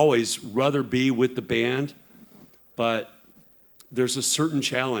course, I'd always rather be with the band, but there's a certain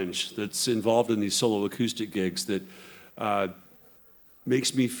challenge that's involved in these solo acoustic gigs that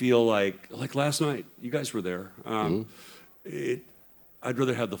makes me feel like last night, you guys were there. I'd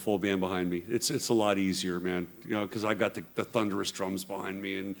rather have the full band behind me. It's a lot easier, man, because I got the thunderous drums behind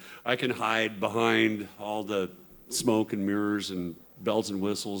me, and I can hide behind all the smoke and mirrors and bells and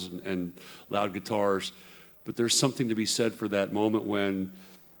whistles and loud guitars. But there's something to be said for that moment when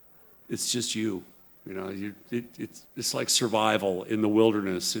it's just you. It's like survival in the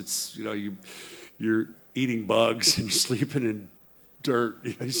wilderness. It's you're eating bugs and sleeping in dirt.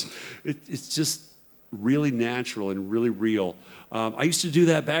 It's just really natural and really real. I used to do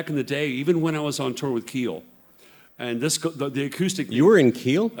that back in the day, even when I was on tour with Keel. And the acoustic. You were in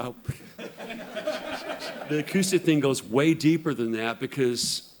Keel? The acoustic thing goes way deeper than that,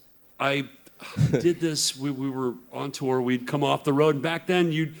 because I did this. We were on tour. We'd come off the road, and back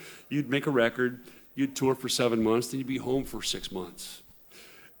then you'd make a record, you'd tour for 7 months, then you'd be home for 6 months,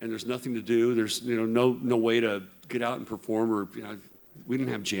 and there's nothing to do. There's no way to get out and perform, or we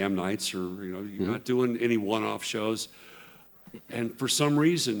didn't have jam nights, or you're not doing any one-off shows. And for some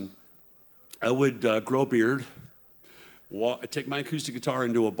reason, I would grow a beard, take my acoustic guitar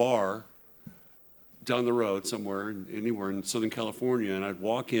into a bar down the road somewhere, anywhere in Southern California, and I'd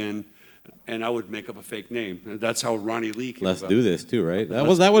walk in, and I would make up a fake name. And that's how Ronnie Lee came Let's about. do this too, right? That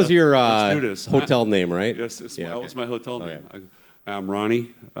was your Let's do this. hotel name, right? Yes, that was my hotel name. Okay. I'm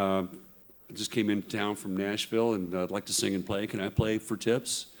Ronnie. I just came into town from Nashville, and I'd like to sing and play. Can I play for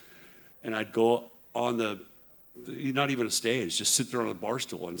tips? And I'd go on not even a stage, just sit there on a bar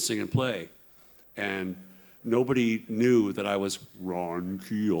stool and sing and play. And nobody knew that I was Ron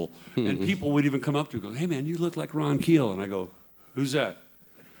Keel. And people would even come up to me and go, "Hey man, you look like Ron Keel." And I go, "Who's that?"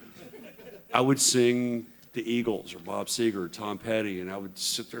 I would sing the Eagles or Bob Seger or Tom Petty, and I would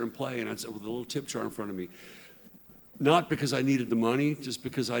sit there and play, and I'd sit with a little tip jar in front of me. Not because I needed the money, just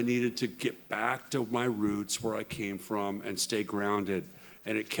because I needed to get back to my roots, where I came from, and stay grounded.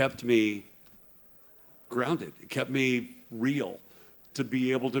 And it kept me grounded. It kept me real, to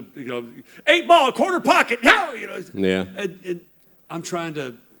be able to, 8 ball, quarter pocket, now, Yeah. And I'm trying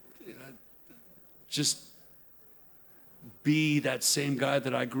to just be that same guy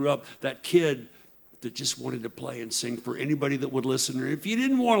that I grew up, that kid that just wanted to play and sing for anybody that would listen. Or if you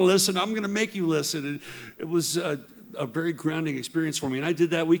didn't want to listen, I'm going to make you listen. And it was a very grounding experience for me. And I did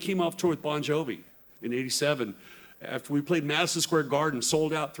that. We came off tour with Bon Jovi in '87. After we played Madison Square Garden,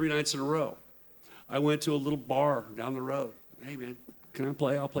 sold out 3 nights in a row. I went to a little bar down the road. "Hey, man, can I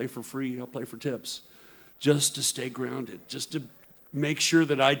play? I'll play for free. I'll play for tips. Just to stay grounded, just to make sure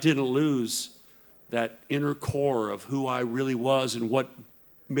that I didn't lose that inner core of who I really was and what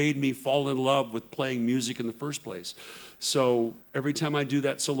made me fall in love with playing music in the first place. So every time I do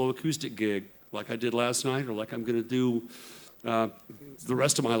that solo acoustic gig, like I did last night or like I'm going to do the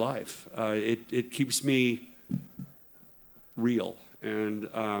rest of my life, it keeps me real. And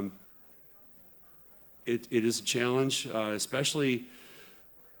it is a challenge, especially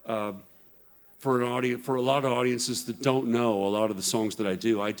for a lot of audiences that don't know a lot of the songs that I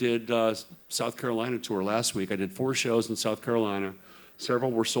do. I did South Carolina tour last week. I did 4 shows in South Carolina.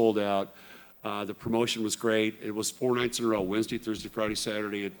 Several were sold out. The promotion was great. It was 4 nights in a row, Wednesday, Thursday, Friday,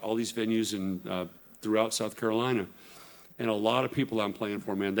 Saturday, at all these venues in, throughout South Carolina. And a lot of people I'm playing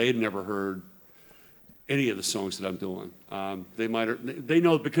for, man, they had never heard any of the songs that I'm doing. They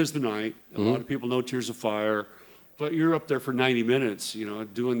know Because the Night. A lot of people know Tears of Fire. But you're up there for 90 minutes, you know,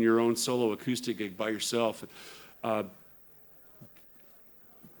 doing your own solo acoustic gig by yourself. The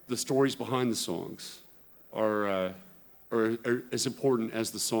stories behind the songs are as important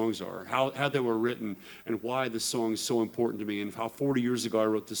as the songs are. How they were written and why the song is so important to me, and how 40 years ago I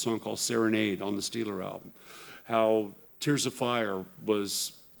wrote this song called Serenade on the Steeler album. How Tears of Fire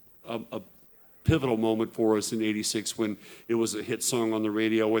was a pivotal moment for us in '86 when it was a hit song on the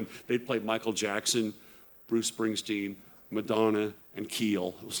radio, when they'd played Michael Jackson, Bruce Springsteen, Madonna, and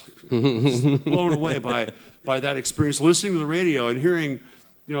Keel. It was like, blown away by that experience, listening to the radio and hearing,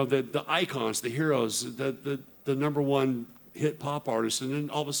 you know, the icons, the heroes, the number one hit pop artists, and then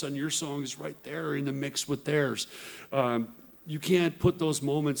all of a sudden your song is right there in the mix with theirs. You can't put those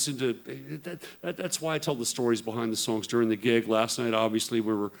moments into that's why I tell the stories behind the songs during the gig. Last night, obviously,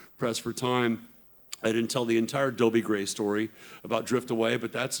 we were pressed for time. I didn't tell the entire Dobie Gray story about Drift Away,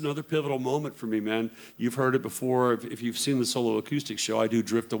 but that's another pivotal moment for me, man. You've heard it before. If you've seen the solo acoustic show, I do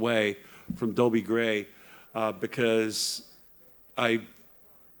Drift Away from Dobie Gray because I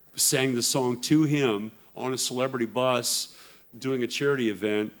sang the song to him on a celebrity bus doing a charity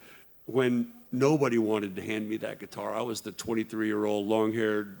event when nobody wanted to hand me that guitar. I was the 23-year-old,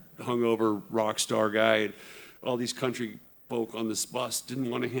 long-haired, hungover rock star guy, and all these country folk on this bus didn't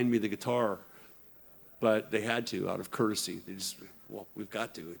want to hand me the guitar. But they had to, out of courtesy. They just, well, we've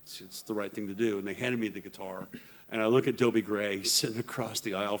got to. It's the right thing to do. And they handed me the guitar. And I look at Dobie Gray sitting across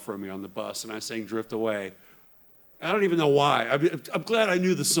the aisle from me on the bus, and I sang Drift Away. I don't even know why. I'm glad I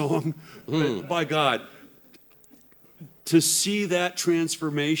knew the song. But by God, to see that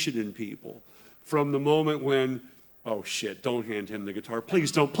transformation in people from the moment when, oh shit, don't hand him the guitar.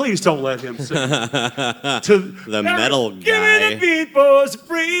 Please don't let him sing. The metal guy. Give me the beat, boys,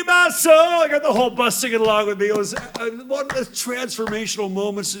 free my soul. I got the whole bus singing along with me. It was one of the transformational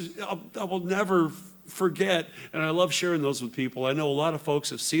moments I will never forget, and I love sharing those with people. I know a lot of folks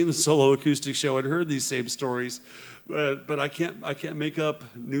have seen the solo acoustic show and heard these same stories, but I can't make up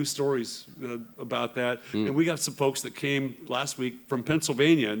new stories about that. And we got some folks that came last week from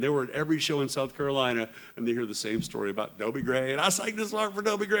Pennsylvania, and they were at every show in South Carolina, and they hear the same story about Dobie Gray. And I sang this song for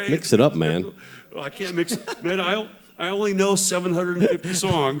Dobie Gray. Mix it up, man. Well, I can't mix it. Man, I only know 750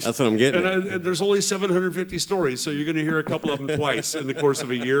 songs. That's what I'm getting. And there's only 750 stories, so you're going to hear a couple of them twice in the course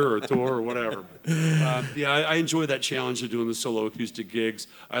of a year or a tour or whatever. I enjoy that challenge of doing the solo acoustic gigs.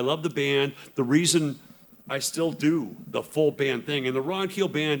 I love the band. The reason I still do the full band thing, and the Ron Keel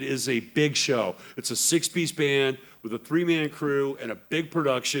Band is a big show. It's a 6-piece band with a 3-man crew and a big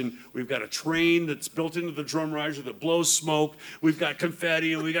production. We've got a train that's built into the drum riser that blows smoke. We've got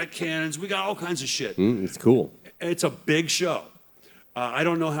confetti and we got cannons. We got all kinds of shit. It's cool. It's a big show. I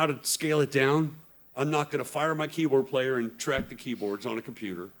don't know how to scale it down. I'm not going to fire my keyboard player and track the keyboards on a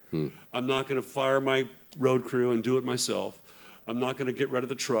computer. I'm not going to fire my road crew and do it myself. I'm not going to get rid of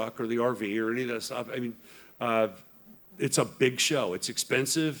the truck or the RV or any of that stuff. I mean, it's a big show. It's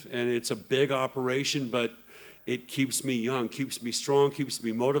expensive and it's a big operation, but it keeps me young, keeps me strong, keeps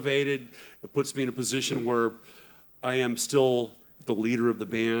me motivated. It puts me in a position where I am still the leader of the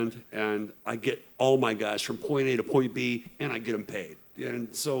band, and I get all my guys from point A to point B, and I get them paid.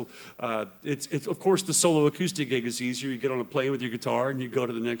 And so it's of course the solo acoustic gig is easier. You get on a plane with your guitar and you go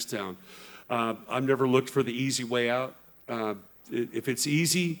to the next town. I've never looked for the easy way out. If it's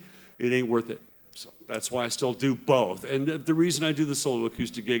easy, it ain't worth it. So that's why I still do both. And the reason I do the solo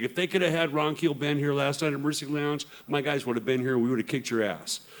acoustic gig, if they could have had Ron Keel band here last night at Mercy Lounge, my guys would have been here. We would have kicked your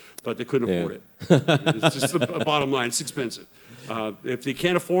ass. But they couldn't afford it. It's just the bottom line. It's expensive. If they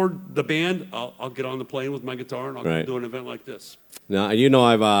can't afford the band, I'll get on the plane with my guitar and I'll go do an event like this. Now, you know,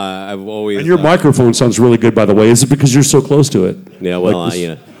 I've always... And your microphone sounds really good, by the way. Is it because you're so close to it? Yeah, well, like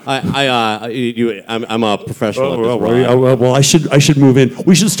you know... I'm a professional. Oh, at this, well, Ron. well, I should move in.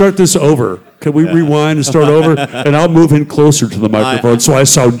 We should start this over. Can we rewind and start over? And I'll move in closer to the microphone so I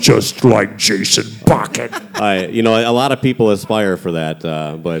sound just like Jason Bucket. A lot of people aspire for that,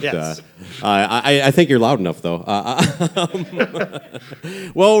 but Yes. I think you're loud enough, though.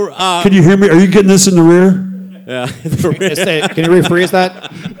 Well, Can you hear me? Are you getting this in the rear? yeah. Can you rephrase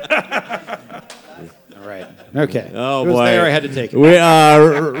that? All right. Okay. Oh It was boy! there, I had to take it.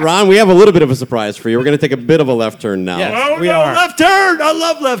 Ron, we have a little bit of a surprise for you. We're going to take a bit of a left turn now. Yes. Oh, We no, are. left turn. I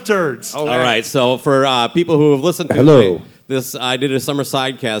love left turns. All right. So for people who have listened to Hello. this, I did a summer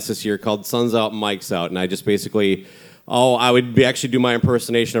sidecast this year called "Sun's Out, Mike's Out," and I just basically, I would actually do my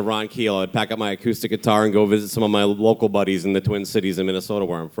impersonation of Ron Keel. I'd pack up my acoustic guitar and go visit some of my local buddies in the Twin Cities in Minnesota,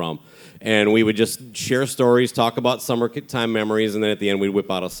 where I'm from, and we would just share stories, talk about summertime memories, and then at the end we'd whip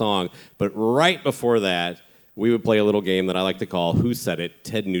out a song. But right before that, we would play a little game that I like to call "Who Said It?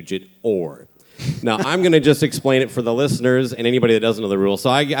 Ted Nugent or." Now, I'm going to just explain it for the listeners and anybody that doesn't know the rules. So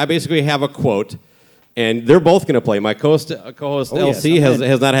I basically have a quote, and they're both going to play. My co-host LC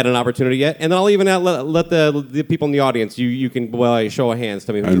has not had an opportunity yet, and then I'll even let the people in the audience, you can, show of hands,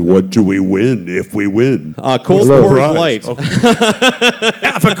 tell me. And what do we win if we win? Cold Hello. Coors Light.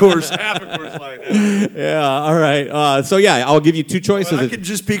 Half a course Light. Yeah, all right. So, yeah, I'll give you two choices. I can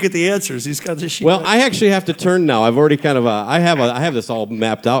just peek at the answers. He's got the sheet. Well, I actually have to turn now. I've already kind of, I have this all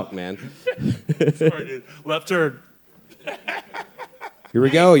mapped out, man. Sorry, dude. Left turn. Here we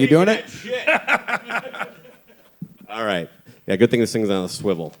go. You doing it? All right. Yeah, good thing this thing's on a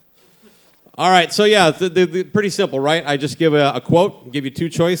swivel. All right, so yeah, pretty simple, right? I just give a quote, give you two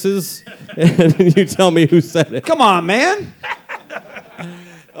choices, and you tell me who said it. Come on, man.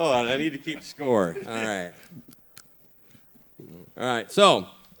 Oh, I need to keep score. All right. All right, so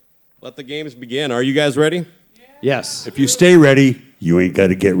let the games begin. Are you guys ready? Yes. If you stay ready, you ain't got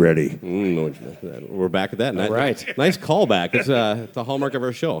to get ready. We're back at that. All right. Nice callback. It's the hallmark of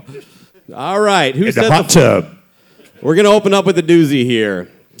our show. All right. Who In said the hot tub. We're going to open up with a doozy here.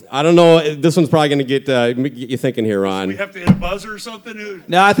 I don't know. This one's probably going to get you thinking here, Ron. We have to hit a buzzer or something?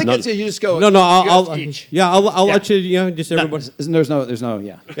 No, I think it's, you just go. No, I'll each. I'll let you, just everybody. There's no,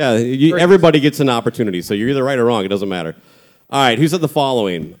 yeah. Yeah, everybody gets an opportunity, so you're either right or wrong. It doesn't matter. All right, who said the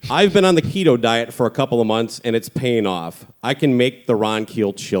following? I've been on the keto diet for a couple of months, and it's paying off. I can make the Ron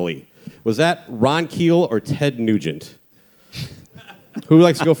Keel chili. Was that Ron Keel or Ted Nugent? Who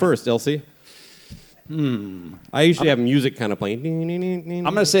likes to go first, Elsie? I usually have music kind of playing. I'm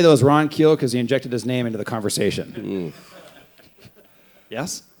going to say that was Ron Keel because he injected his name into the conversation.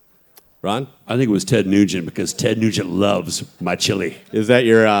 Yes? Ron? I think it was Ted Nugent because Ted Nugent loves my chili. Is that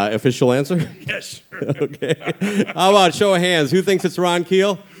your official answer? Yes, sure. Okay. How about show of hands? Who thinks it's Ron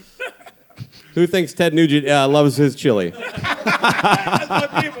Keel? Who thinks Ted Nugent loves his chili?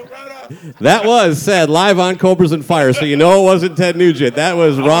 That was said live on Cobras and Fire, so you know it wasn't Ted Nugent. That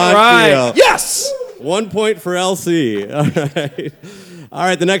was Ron Keel. Yes! 1 point for LC. All right. All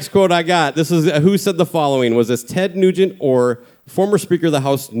right, the next quote I got. This is who said the following. Was this Ted Nugent or former Speaker of the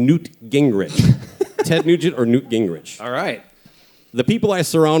House Newt Gingrich? Ted Nugent or Newt Gingrich? All right. The people I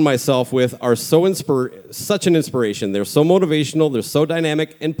surround myself with are such an inspiration. They're so motivational. They're so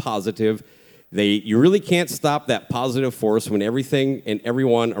dynamic and positive. You really can't stop that positive force when everything and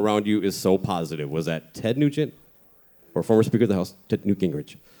everyone around you is so positive. Was that Ted Nugent or former Speaker of the House Newt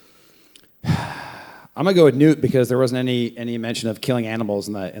Gingrich? I'm going to go with Newt because there wasn't any mention of killing animals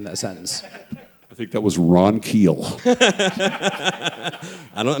in that sentence. I think that was Ron Keel.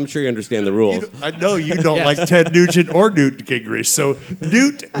 I'm sure you understand the rules. I know you don't like Ted Nugent or Newt Gingrich, so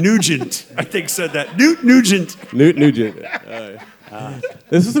Newt Nugent, I think, said that. Newt Nugent. Newt Nugent.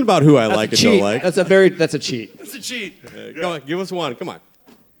 This isn't about who I like and don't like. That's a cheat. That's a cheat. Go on, give us one. Come on.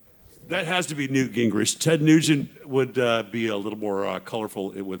 That has to be Newt Gingrich. Ted Nugent would be a little more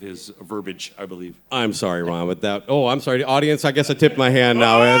colorful with his verbiage, I believe. I'm sorry, Ron, with that. Oh, I'm sorry. Audience, I guess I tipped my hand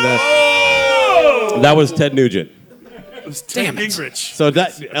now. That was Ted Nugent. It was Ted Gingrich. So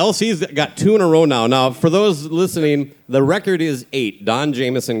LC's got 2 in a row now. Now, for those listening, the record is 8. Don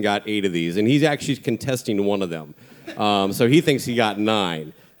Jameson got 8 of these, and he's actually contesting one of them. So he thinks he got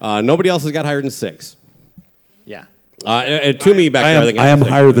 9. Nobody else has got higher than 6. Yeah. And to me back there, I am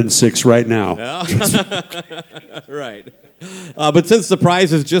higher than 6 right now. Right. But since the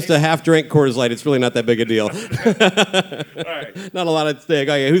prize is just a half-drink Coors Light, it's really not that big a deal. Not a lot at stake.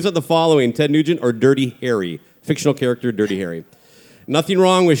 Okay, who said the following? Ted Nugent or Dirty Harry? Fictional character Dirty Harry. Nothing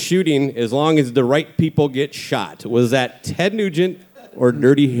wrong with shooting as long as the right people get shot. Was that Ted Nugent or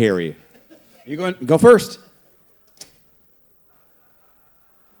Dirty Harry? You go first.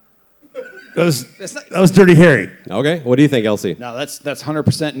 That was Dirty Harry. Okay, what do you think, Elsie? No, that's 100%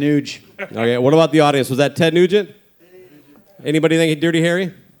 Nuge. Okay, what about the audience? Was that Ted Nugent? Anybody think Dirty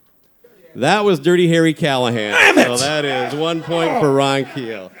Harry? That was Dirty Harry Callahan. Damn it! So that is 1 point for Ron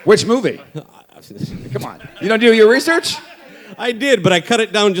Keel. Which movie? Come on. You don't do your research? I did, but I cut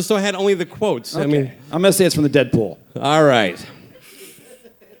it down just so I had only the quotes. Okay. I mean, I'm going to say it's from the Deadpool. all right.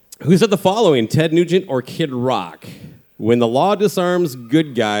 Who said the following, Ted Nugent or Kid Rock? When the law disarms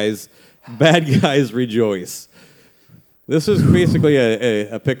good guys, bad guys rejoice. This is basically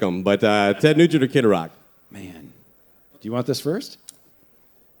a pick'em, but Ted Nugent or Kid Rock? Man. Do you want this first?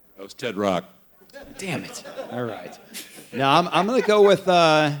 That was Ted Rock. Damn it. All right. Now, I'm going to go with...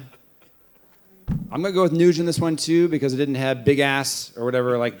 I'm going to go with Nuge in this one, too, because it didn't have big ass or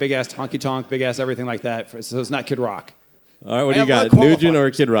whatever, like big ass honky-tonk, big ass everything like that. So it's not Kid Rock. All right, what do you got? Nugent or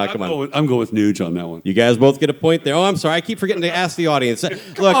Kid Rock? Come on. I'm going with Nuge on that one. You guys both get a point there. Oh, I'm sorry. I keep forgetting to ask the audience.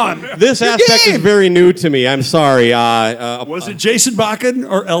 Look, this aspect is very new to me. I'm sorry. Was it Jason Bakken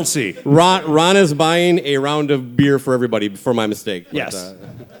or Elsie? Ron is buying a round of beer for everybody for my mistake. But, Yes.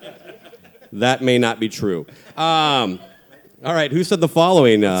 That may not be true. All right, who said the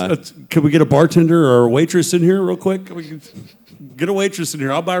following? Can we get a bartender or a waitress in here real quick? Can we get a waitress in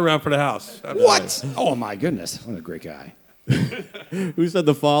here. I'll buy a round for the house. What? Oh, my goodness. What a great guy. Who said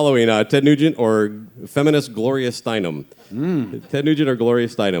the following? Ted Nugent or feminist Gloria Steinem? Ted Nugent or Gloria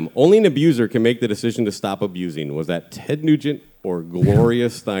Steinem? Only an abuser can make the decision to stop abusing. Was that Ted Nugent or Gloria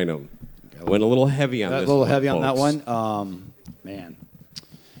Steinem? Went a little heavy on this. A little heavy on folks. that one. Man.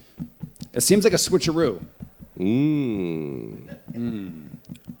 It seems like a switcheroo.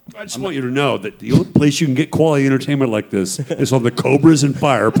 I just want you to know that the only place you can get quality entertainment like this is on the Cobras and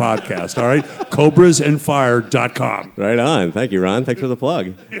Fire podcast, all right? CobrasandFire.com. Right on. Thank you, Ron. Thanks for the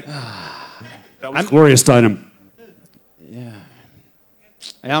plug. That was Gloria Steinem. Yeah,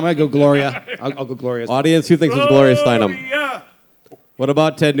 I'm going to go Gloria. I'll go Gloria. Audience, who thinks it's Gloria Steinem? Yeah. What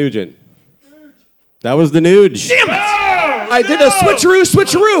about Ted Nugent? That was the Nuge. Damn it! I did a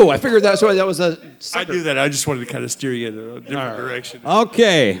switcheroo. I figured that was a... I do that. I just wanted to kind of steer you in a different direction.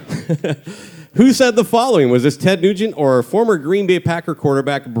 Okay. Who said the following? Was this Ted Nugent or former Green Bay Packer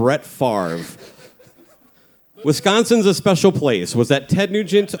quarterback Brett Favre? Wisconsin's a special place. Was that Ted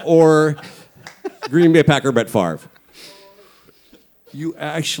Nugent or Green Bay Packer Brett Favre? You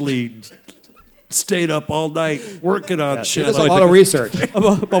actually stayed up all night working on shit. That's a lot of research.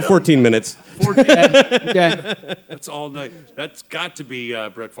 About 14 minutes. Okay. That's all night. That's got to be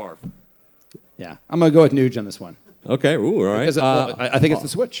Brett Favre. Yeah, I'm going to go with Nuge on this one. Okay, ooh, all right. Because I think it's the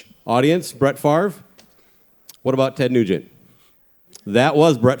switch. Audience, Brett Favre. What about Ted Nugent? That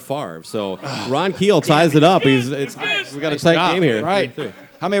was Brett Favre. So Ron Keel ties it up. We got a tight game here. Right.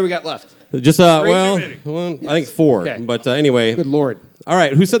 How many we got left? Just well, I think 4. Okay. But anyway. Good Lord. All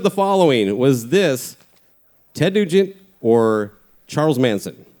right. Who said the following? Was this Ted Nugent or Charles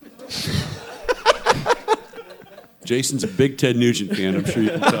Manson? Jason's a big Ted Nugent fan. I'm sure you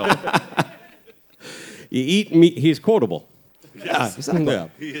can tell. You eat meat. He's quotable. Yeah, exactly. Yeah.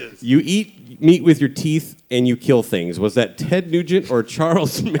 He is. You eat meat with your teeth and you kill things. Was that Ted Nugent or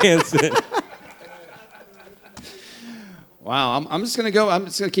Charles Manson? Wow, I'm just going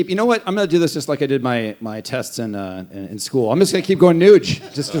to keep, you know what? I'm going to do this just like I did my tests in school. I'm just going to keep going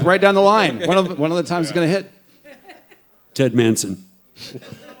Nuge, just right down the line. One of the times it's going to hit. Ted Manson.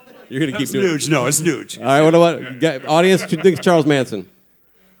 You're going to keep It's doing it. Nuge. No, it's Nuge. All right, what about audience? Who thinks Charles Manson?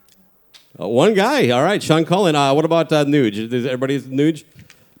 One guy. All right, Sean Cullen. What about Nuge? Is everybody's Nuge?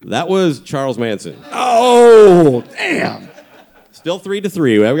 That was Charles Manson. Oh, damn. Still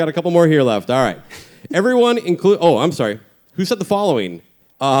 3-3. We got a couple more here left. All right. Everyone include. Oh, I'm sorry. Who said the following?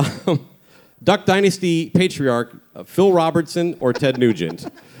 Duck Dynasty patriarch Phil Robertson or Ted Nugent?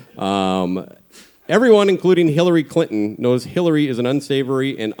 Everyone, including Hillary Clinton, knows Hillary is an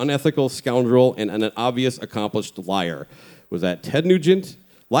unsavory and unethical scoundrel and an obvious accomplished liar. Was that Ted Nugent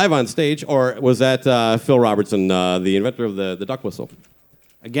live on stage, or was that Phil Robertson, the inventor of the duck whistle?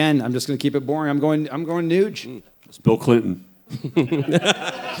 Again, I'm just going to keep it boring. I'm going Nuge. It's Bill Clinton.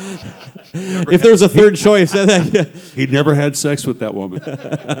 If there was a third choice, He'd never had sex with that woman.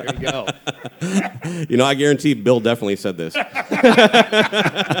 There you go. you know, I guarantee Bill definitely said this. But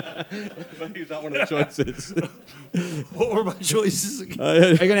he's not one of the choices. What were my choices again? Are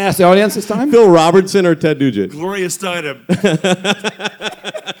you going to ask the audience this time? Phil Robertson or Ted Nugent? Gloria Steinem.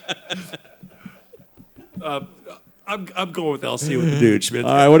 I'm going with LC with the Nuge, man.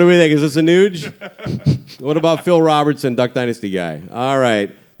 All right, what do we think? Is this a Nuge? What about Phil Robertson, Duck Dynasty guy? All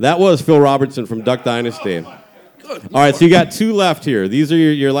right, that was Phil Robertson from Duck Dynasty. All right, so you got 2 left here. These are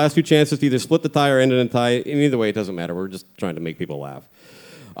your last 2 chances to either split the tie or end in a tie. In either way, it doesn't matter. We're just trying to make people laugh.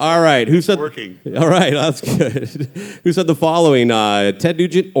 All right. Who said? Working. All right, that's good. Who said the following? Ted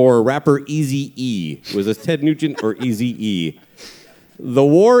Nugent or rapper Eazy-E? Was this Ted Nugent or Eazy-E? The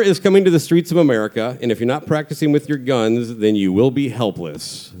war is coming to the streets of America, and if you're not practicing with your guns, then you will be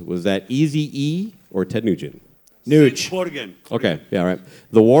helpless. Was that Eazy-E or Ted Nugent? Nuge. Quote again. Okay, yeah, all right.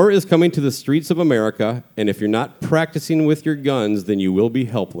 The war is coming to the streets of America, and if you're not practicing with your guns, then you will be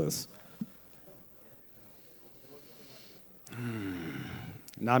helpless.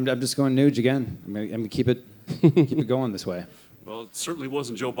 No, I'm just going Nuge again. I'm gonna keep it going this way. Well, it certainly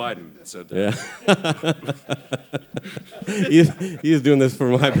wasn't Joe Biden that said that. He's doing this for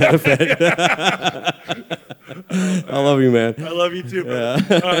my benefit. I love you, man. I love you too, man.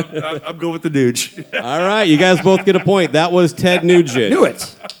 I'm going with the Nuge. All right, you guys both get a point. That was Ted Nugent. Knew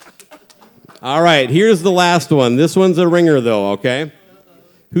it. All right, here's the last one. This one's a ringer, though, okay?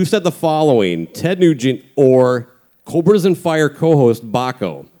 Who said the following? Ted Nugent or Cobras and Fire co-host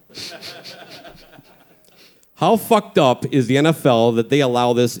Baco? How fucked up is the NFL that they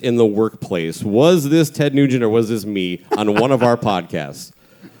allow this in the workplace? Was this Ted Nugent or was this me on one of our podcasts?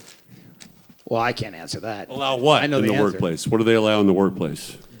 Well, I can't answer that. Allow what I know in the answer. workplace? What do they allow in the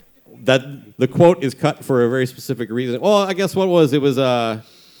workplace? That the quote is cut for a very specific reason. Well, I guess what was it was no,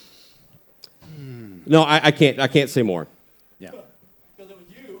 I can't say more. Yeah.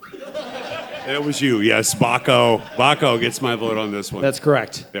 It was you, yes, Baco. Baco gets my vote on this one. That's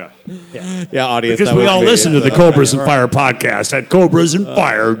correct. Yeah. Yeah, audience. Because that we was all me. listen to the Cobras and Fire podcast at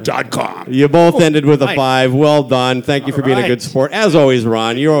cobrasandfire.com. You both ended with a Nice. 5. Well done. Thank you for being a good right. sport. As always,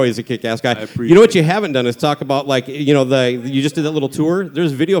 Ron, you're always a kick-ass guy. appreciate You know what you haven't done is talk about, like, you know, you just did that little tour.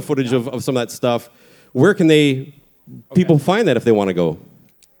 There's video footage of some of that stuff. Where can people find that if they want to go?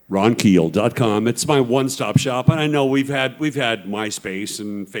 RonKeel.com. It's my one-stop shop, and I know we've had MySpace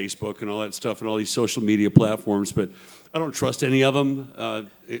and Facebook and all that stuff and all these social media platforms, but I don't trust any of them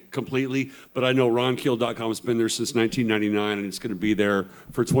completely. But I know RonKeel.com has been there since 1999, and it's going to be there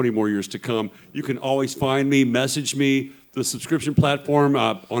for 20 more years to come. You can always find me, message me, the subscription platform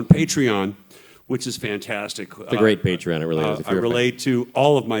on Patreon, which is fantastic. It's a great Patreon. It really is. If I you're a fan. relate to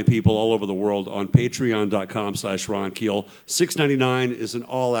all of my people all over the world on patreon.com/Ron Keel. $6.99 is an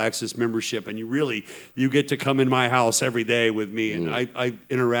all-access membership, and you get to come in my house every day with me, and I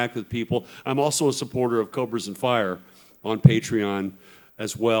interact with people. I'm also a supporter of Cobras and Fire on Patreon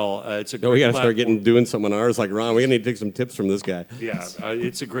as well. It's a great we got to start platform. doing something on ours like Ron. We're going to need to take some tips from this guy. Yeah,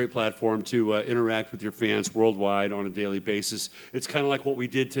 it's a great platform to interact with your fans worldwide on a daily basis. It's kind of like what we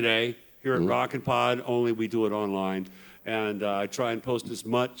did today here at Rockin' Pod, only we do it online. And I try and post as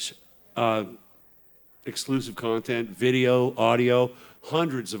much exclusive content, video, audio,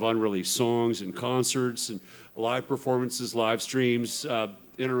 hundreds of unreleased songs and concerts and live performances, live streams,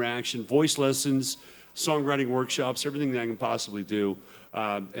 interaction, voice lessons, songwriting workshops, everything that I can possibly do.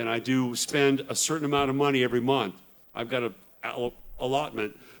 And I do spend a certain amount of money every month. I've got an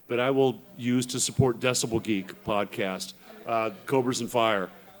allotment that I will use to support Decibel Geek podcast, Cobras and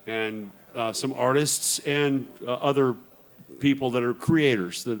Fire, and some artists and other people that are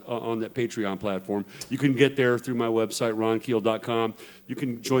creators on that Patreon platform. You can get there through my website, ronkeel.com. You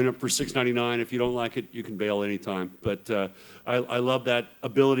can join up for $6.99. If you don't like it, you can bail anytime. But I love that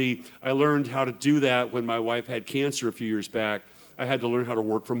ability. I learned how to do that when my wife had cancer a few years back. I had to learn how to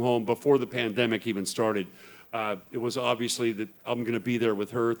work from home before the pandemic even started. It was obviously that I'm going to be there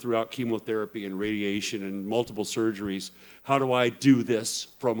with her throughout chemotherapy and radiation and multiple surgeries. How do I do this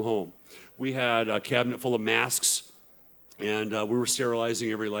from home? We had a cabinet full of masks, and we were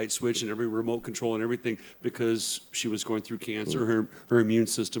sterilizing every light switch and every remote control and everything because she was going through cancer. Her immune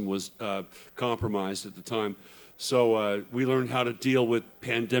system was compromised at the time. So we learned how to deal with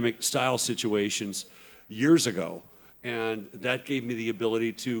pandemic-style situations years ago. And that gave me the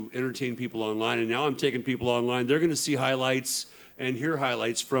ability to entertain people online. And now I'm taking people online. They're going to see highlights and hear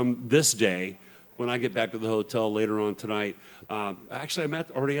highlights from this day when I get back to the hotel later on tonight. Actually, I'm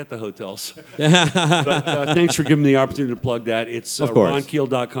already at the hotels. But thanks for giving me the opportunity to plug that. It's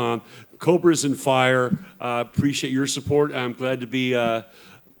ronkeel.com. Cobras and Fire. Appreciate your support. I'm glad to be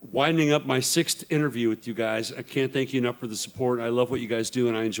winding up my 6th interview with you guys. I can't thank you enough for the support. I love what you guys do,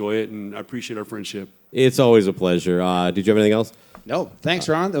 and I enjoy it, and I appreciate our friendship. It's always a pleasure. Did you have anything else? No, thanks,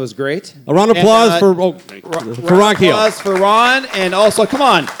 Ron. That was great. A round of applause for Ron Keel. Applause for Ron, and also, come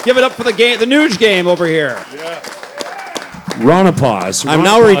on, give it up for the game, the Nuge game over here. Ronapause. I'm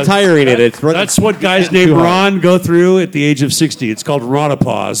now retiring it. That's what guys named Ron go through at the age of 60. It's called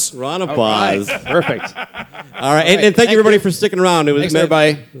Ronapause. Ronapause. Right. Perfect. All right, and thank you everybody for sticking around. It was Thanks,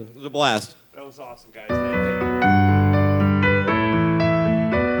 everybody. It was a blast. That was awesome, guys. Thank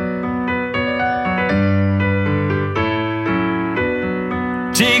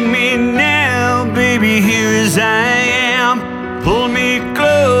you. Take me now, baby, here as I am. Pull me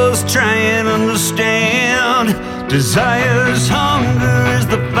close, try and understand. Desire's hunger is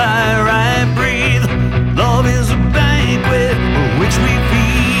the fire I breathe. Love is a banquet for which we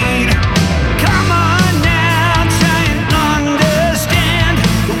feed. Come on now, try and understand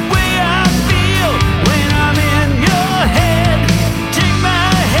the way I feel when I'm in your head. Take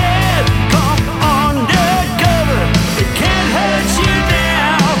my head, come undercover. It can't hurt you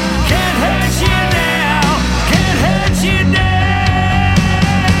now, can't hurt you now, can't hurt you now.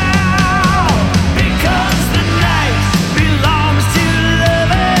 Because the night belongs to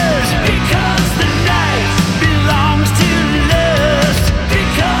lovers. Because the night belongs to lust.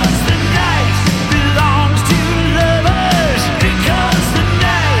 Because the night belongs to lovers. Because the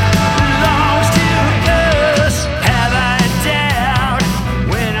night belongs to us. Have I doubt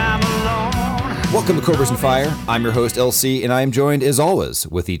when I'm alone? Welcome to Cobras and Fire. I'm your host, LC, and I am joined, as always,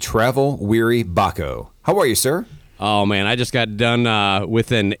 with the travel-weary Baco. How are you, sir? Oh, man, I just got done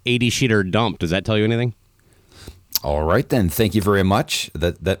with an 80-sheeter dump. Does that tell you anything? All right, then. Thank you very much.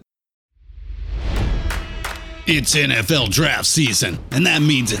 It's NFL draft season, and that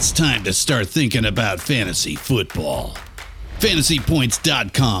means it's time to start thinking about fantasy football.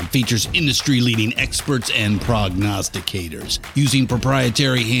 FantasyPoints.com features industry-leading experts and prognosticators using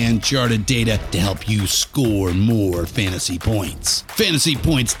proprietary hand-charted data to help you score more fantasy points.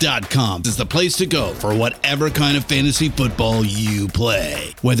 FantasyPoints.com is the place to go for whatever kind of fantasy football you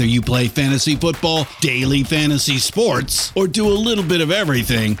play. Whether you play fantasy football, daily fantasy sports, or do a little bit of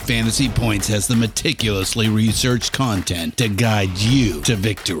everything, Fantasy Points has the meticulously researched content to guide you to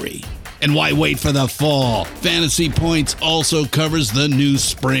victory. And why wait for the fall? Fantasy Points also covers the new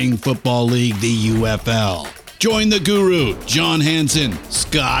spring football league, the UFL. Join the guru, John Hansen,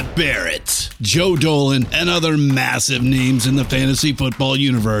 Scott Barrett, Joe Dolan, and other massive names in the fantasy football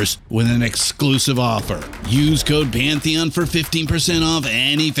universe with an exclusive offer. Use code Pantheon for 15% off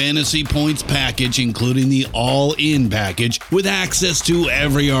any Fantasy Points package, including the all-in package, with access to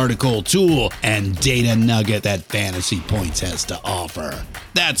every article, tool, and data nugget that Fantasy Points has to offer.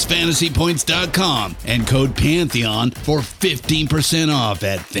 That's FantasyPoints.com and code Pantheon for 15% off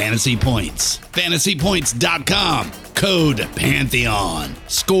at Fantasy Points. FantasyPoints.com, code Pantheon.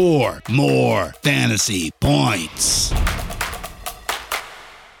 Score more fantasy points.